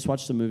new. I just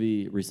watched a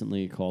movie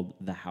recently called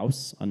The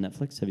House on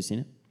Netflix. Have you seen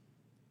it?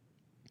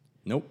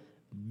 Nope.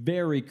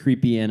 Very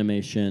creepy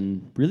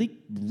animation. Really,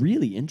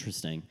 really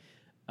interesting.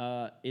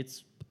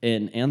 It's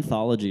an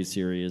anthology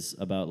series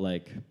about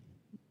like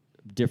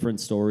different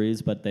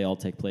stories, but they all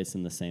take place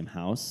in the same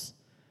house.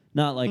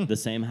 Not like the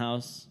same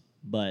house,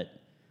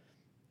 but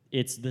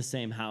it's the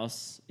same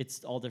house.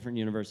 It's all different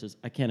universes.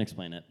 I can't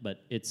explain it,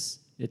 but it's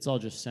all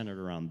just centered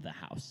around the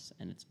house,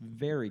 and it's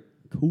very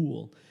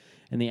cool.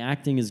 And the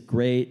acting is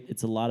great.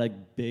 It's a lot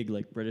of big,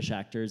 like, British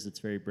actors. It's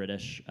very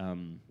British.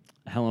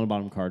 Helena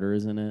Bonham Carter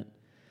is in it.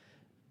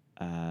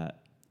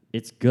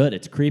 It's good.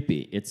 It's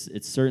creepy.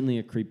 It's certainly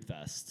a creep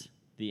fest.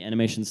 The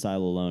animation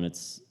style alone,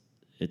 it's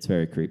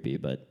very creepy,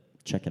 but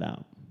check it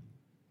out.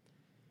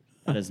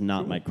 That is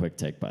not my quick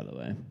take, by the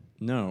way.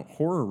 No,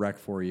 horror wreck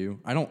for you.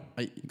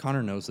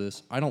 Connor knows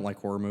this. I don't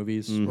like horror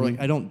movies. Or like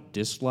I don't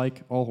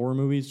dislike all horror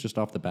movies just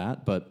off the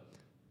bat, but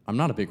I'm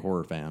not a big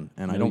horror fan,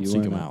 and I don't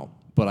seek them out.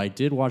 But I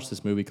did watch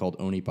this movie called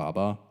Oni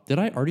Baba. Did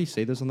I already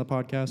say this on the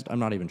podcast? I'm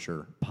not even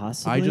sure.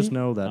 Possibly. I just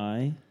know that.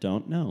 I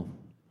don't know.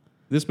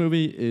 This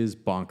movie is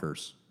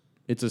bonkers.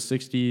 It's a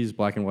 60s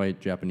black and white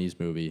Japanese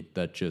movie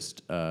that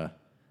just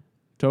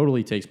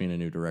totally takes me in a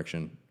new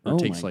direction. Or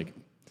takes like...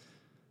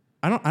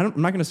 I'm not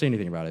going to say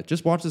anything about it.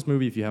 Just watch this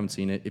movie if you haven't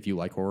seen it, if you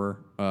like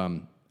horror.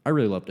 I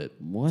really loved it.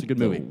 It's a good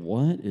movie.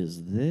 What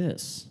is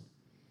this?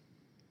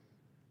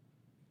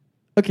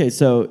 Okay,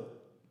 so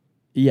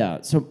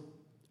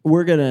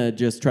we're going to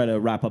just try to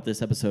wrap up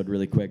this episode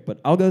really quick, but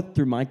I'll go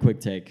through my quick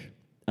take.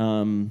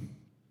 I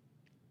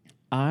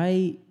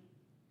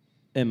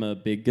am a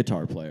big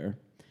guitar player.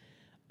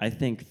 I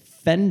think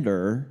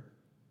Fender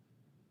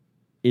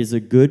is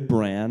a good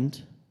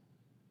brand.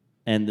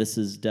 And this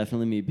is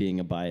definitely me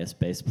being a biased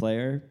bass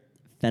player.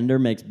 Fender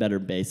makes better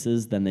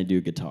basses than they do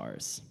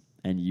guitars.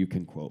 And you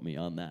can quote me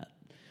on that.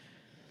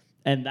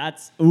 And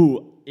that's,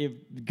 if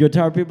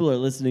guitar people are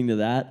listening to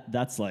that,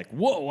 that's like,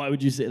 whoa, why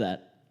would you say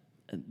that?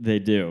 They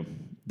do.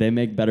 They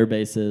make better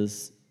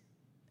basses.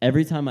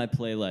 Every time I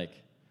play like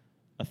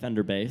a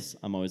Fender bass,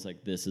 I'm always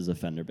like, this is a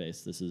Fender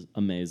bass. This is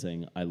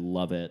amazing. I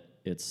love it.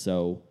 It's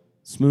so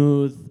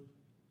smooth.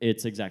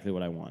 It's exactly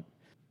what I want.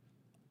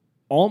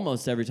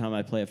 Almost every time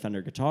I play a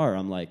Fender guitar,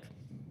 I'm like,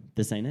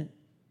 this ain't it.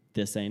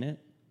 This ain't it.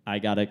 I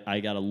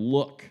gotta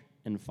look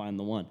and find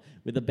the one.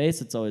 With the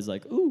bass, it's always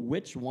like,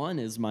 which one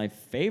is my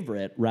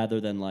favorite, rather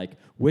than like,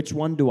 which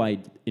one do I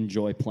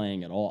enjoy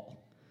playing at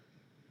all?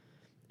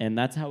 And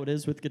that's how it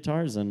is with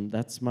guitars, and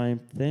that's my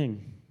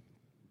thing.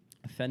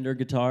 Fender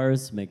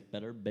guitars make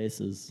better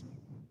basses.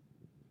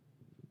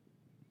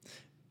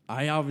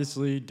 I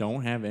obviously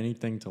don't have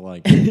anything to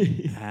like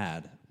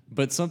add.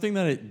 But something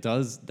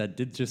that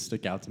did just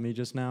stick out to me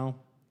just now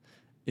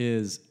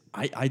is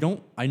I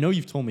know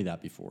you've told me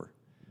that before,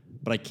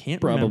 but I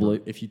can't remember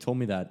if you told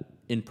me that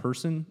in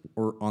person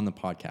or on the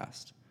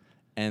podcast.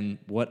 And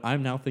what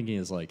I'm now thinking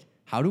is like,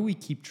 how do we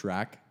keep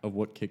track of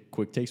what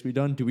quick takes we've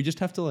done? Do we just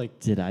have to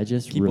like Did I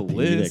just keep repeat a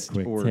list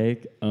a quick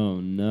take? Oh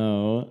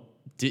no.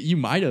 You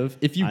might have.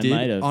 If you did,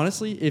 might have.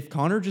 Honestly, if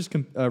Connor just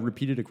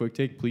repeated a quick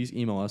take, please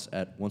email us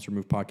at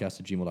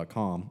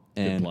onceremovedpodcast@gmail.com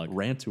and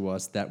rant to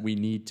us that we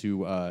need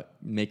to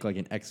make like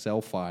an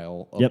Excel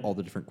file of all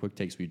the different quick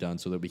takes we've done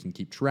so that we can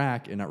keep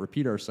track and not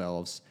repeat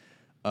ourselves.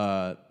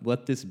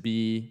 Let this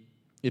be,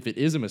 if it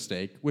is a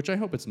mistake, which I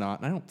hope it's not,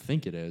 and I don't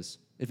think it is.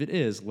 If it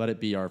is, let it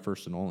be our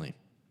first and only.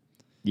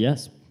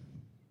 Yes.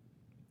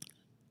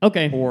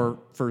 Okay. Or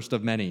first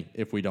of many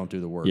if we don't do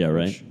the work. Yeah,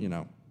 right. Which,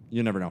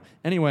 you never know.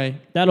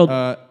 Anyway,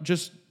 that'll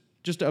just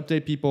to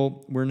update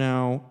people, we're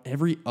now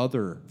every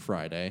other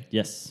Friday.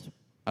 Yes.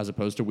 As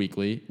opposed to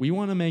weekly. We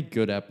want to make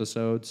good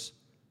episodes.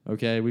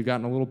 Okay, we've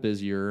gotten a little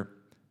busier,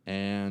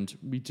 and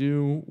we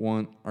do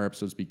want our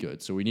episodes to be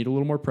good. So we need a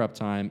little more prep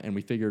time, and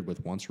we figured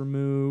with Once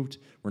Removed,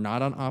 we're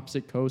not on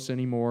opposite coasts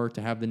anymore.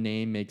 To have the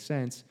name make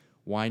sense,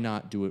 why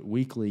not do it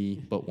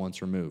weekly, but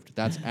Once Removed?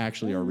 That's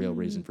actually our real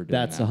reason for doing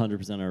that. That's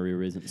 100% our real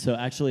reason. So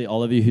actually,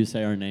 all of you who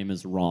say our name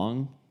is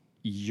wrong,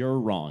 you're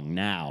wrong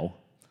now.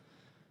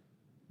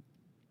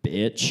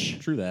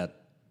 Bitch. True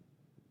that.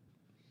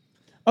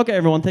 Okay,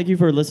 everyone. Thank you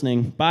for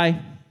listening.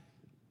 Bye.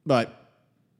 But